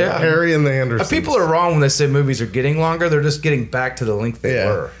 Oh, God. Yeah. Harry and the Hendersons. People are wrong when they say movies are getting longer. They're just getting back to the length they Yeah.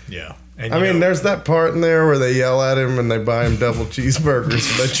 were. yeah, and I you mean, know, there's that part in there where they yell at him and they buy him double cheeseburgers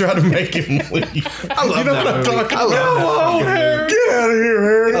and they try to make him leave. I love You know that what I'm movie. talking I love about? that Oh, fucking Harry, get out of here,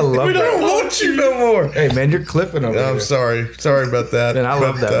 Harry. I love we that. don't want you no more. Hey man, you're clipping over I'm there. sorry about that. Man, I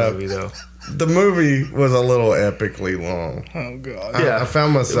love But, that movie though. The movie was a little epically long. Oh, God. Yeah. I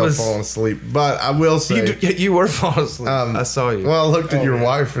found myself It was- falling asleep, but I will say, You were falling asleep. I saw you. well, I looked at Oh, your man.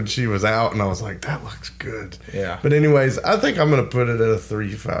 wife and she was out, and I was like, that looks good. Yeah. But anyways, I think I'm gonna put it at a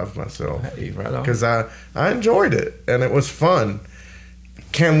 3.5 myself. Hey, right on. Because I enjoyed it and it was fun.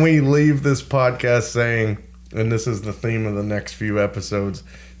 Can we leave this podcast saying and this is the theme of the next few episodes,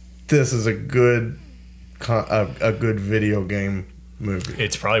 this is a good video game movie.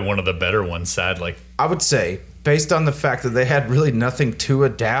 It's probably one of the better ones, sadly. I would say, based on the fact that they had really nothing to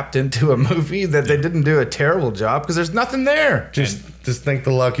adapt into a movie, that they didn't do a terrible job because there's nothing there. Just think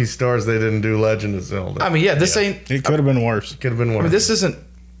the lucky stars they didn't do Legend of Zelda. I mean, this ain't. It could have been worse. Could have been worse. I mean, this isn't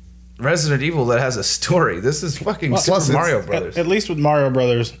Resident Evil that has a story. This is fucking Super Mario Brothers. At least with Mario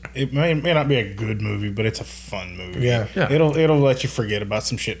Brothers, it may not be a good movie, but it's a fun movie. Yeah. It'll let you forget about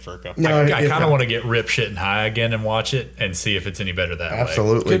some shit for a couple. No, I kind of want to get Rip Shitting High again and watch it and see if it's any better that way.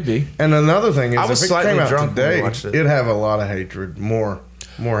 Absolutely. Could be. And another thing is, I was if it came slightly out drunk when we today, watched it. it'd have a lot of hatred, more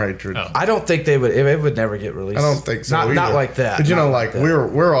hatred. Oh. I don't think they would. It would never get released. I don't think so. Not either. like that. But Not like that.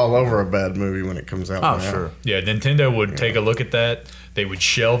 we're all over a bad movie when it comes out. Oh, now. sure. Yeah, Nintendo would take a look at that. They would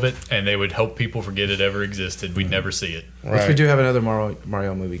shelve it, and they would help people forget it ever existed. We'd never see it. Which we do have another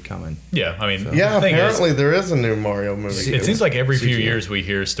Mario movie coming. Yeah, I mean, Yeah, the thing apparently there is a new Mario movie. it seems like every few years we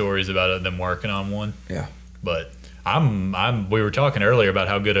hear stories about them working on one. Yeah. But we were talking earlier about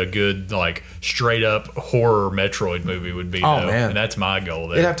how good a good like straight up horror Metroid movie would be. Oh, though, man. and that's my goal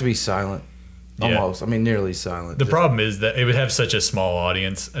there. It'd have to be silent. Yeah. Almost. I mean, nearly silent. The problem is that it would have such a small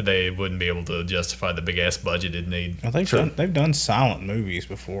audience, they wouldn't be able to justify the big ass budget it'd need. Well, they've done silent movies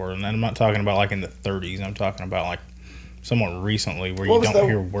before, and I'm not talking about like in the 30s. I'm talking about like somewhat recently where you don't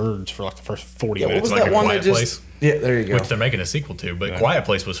hear words for like the first 40 minutes. What was like that A one Quiet that just? Place? Yeah, there you go. Which they're making a sequel to, but Quiet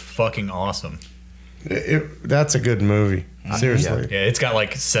Place was fucking awesome. That's a good movie. Seriously. Yeah, it's got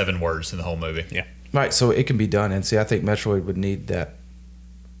like 7 words in the whole movie. Yeah. Right, so it can be done. And see, I think Metroid would need that.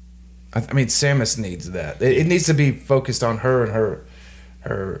 I mean, Samus needs that. It needs to be focused on her and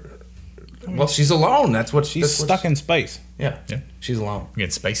her. Well, she's alone. That's what She's stuck in space. Yeah, Yeah. she's alone.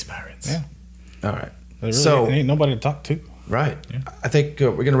 Against space pirates. Yeah. All right. There really ain't nobody to talk to. Right. I think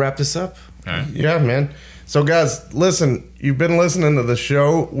we're gonna wrap this up. All right. Yeah, man. So, guys, listen. You've been listening to the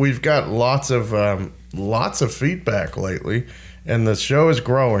show. We've got lots of feedback lately, and the show is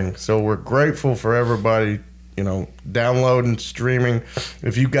growing. So we're grateful for everybody, downloading, streaming.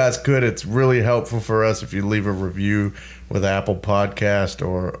 If you guys could, it's really helpful for us if you leave a review with Apple Podcast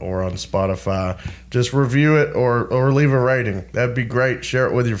or on Spotify. Just review it or leave a rating. That'd be great. Share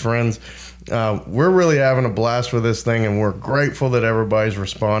it with your friends. We're really having a blast with this thing, and we're grateful that everybody's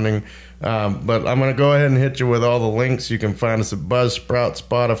responding. But I'm going to go ahead and hit you with all the links. You can find us at Buzzsprout,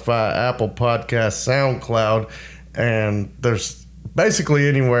 Spotify, Apple Podcasts, SoundCloud, and there's basically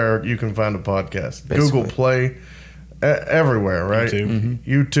anywhere you can find a podcast. Google Play, everywhere, right?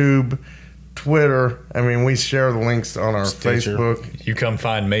 YouTube, Twitter. I mean, we share the links on our Stitcher. Facebook. You come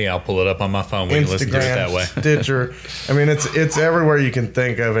find me, I'll pull it up on my phone. We can listen to it that way. Stitcher. I mean, it's everywhere you can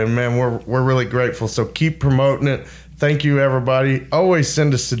think of, and man, we're really grateful. So keep promoting it. Thank you, everybody. Always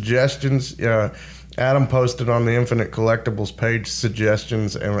send us suggestions. Adam posted on the Infinite Collectibles page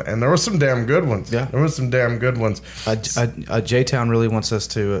suggestions, and there were some damn good ones. Yeah, there were some damn good ones. J-Town really wants us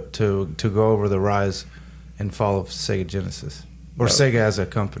to go over the rise and fall of Sega Genesis. Or Sega as a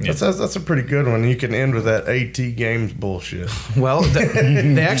company. That's a pretty good one. You can end with that AT Games bullshit. Well,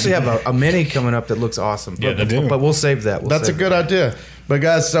 they actually have a mini coming up that looks awesome. Yeah, they but we'll save that. That's a good idea. But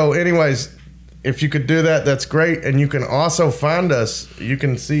guys, so anyways, if you could do that, that's great. And you can also find us. You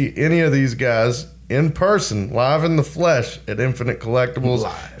can see any of these guys in person, live in the flesh at Infinite Collectibles,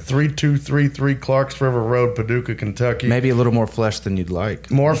 3233 Clarks River Road, Paducah, Kentucky. Maybe a little more flesh than you'd like.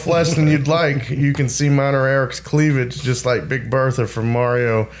 More flesh than you'd like. You can see Minor Eric's cleavage, just like Big Bertha from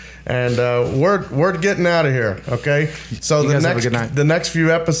Mario. And we're getting out of here, okay? So the next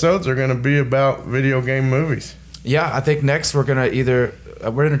few episodes are going to be about video game movies. Yeah, I think next we're gonna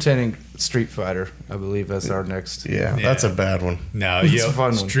we're entertaining Street Fighter. I believe that's our next. Yeah, that's a bad one. No, It's a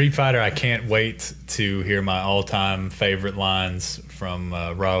fun one. Street Fighter. I can't wait to hear my all-time favorite lines from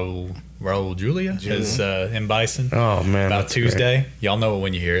Raul Julia as M. Bison. Oh man, about that's Tuesday. Great. Y'all know it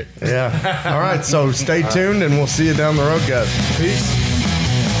when you hear it. Yeah. All right. So stay tuned, and we'll see you down the road, guys. Peace.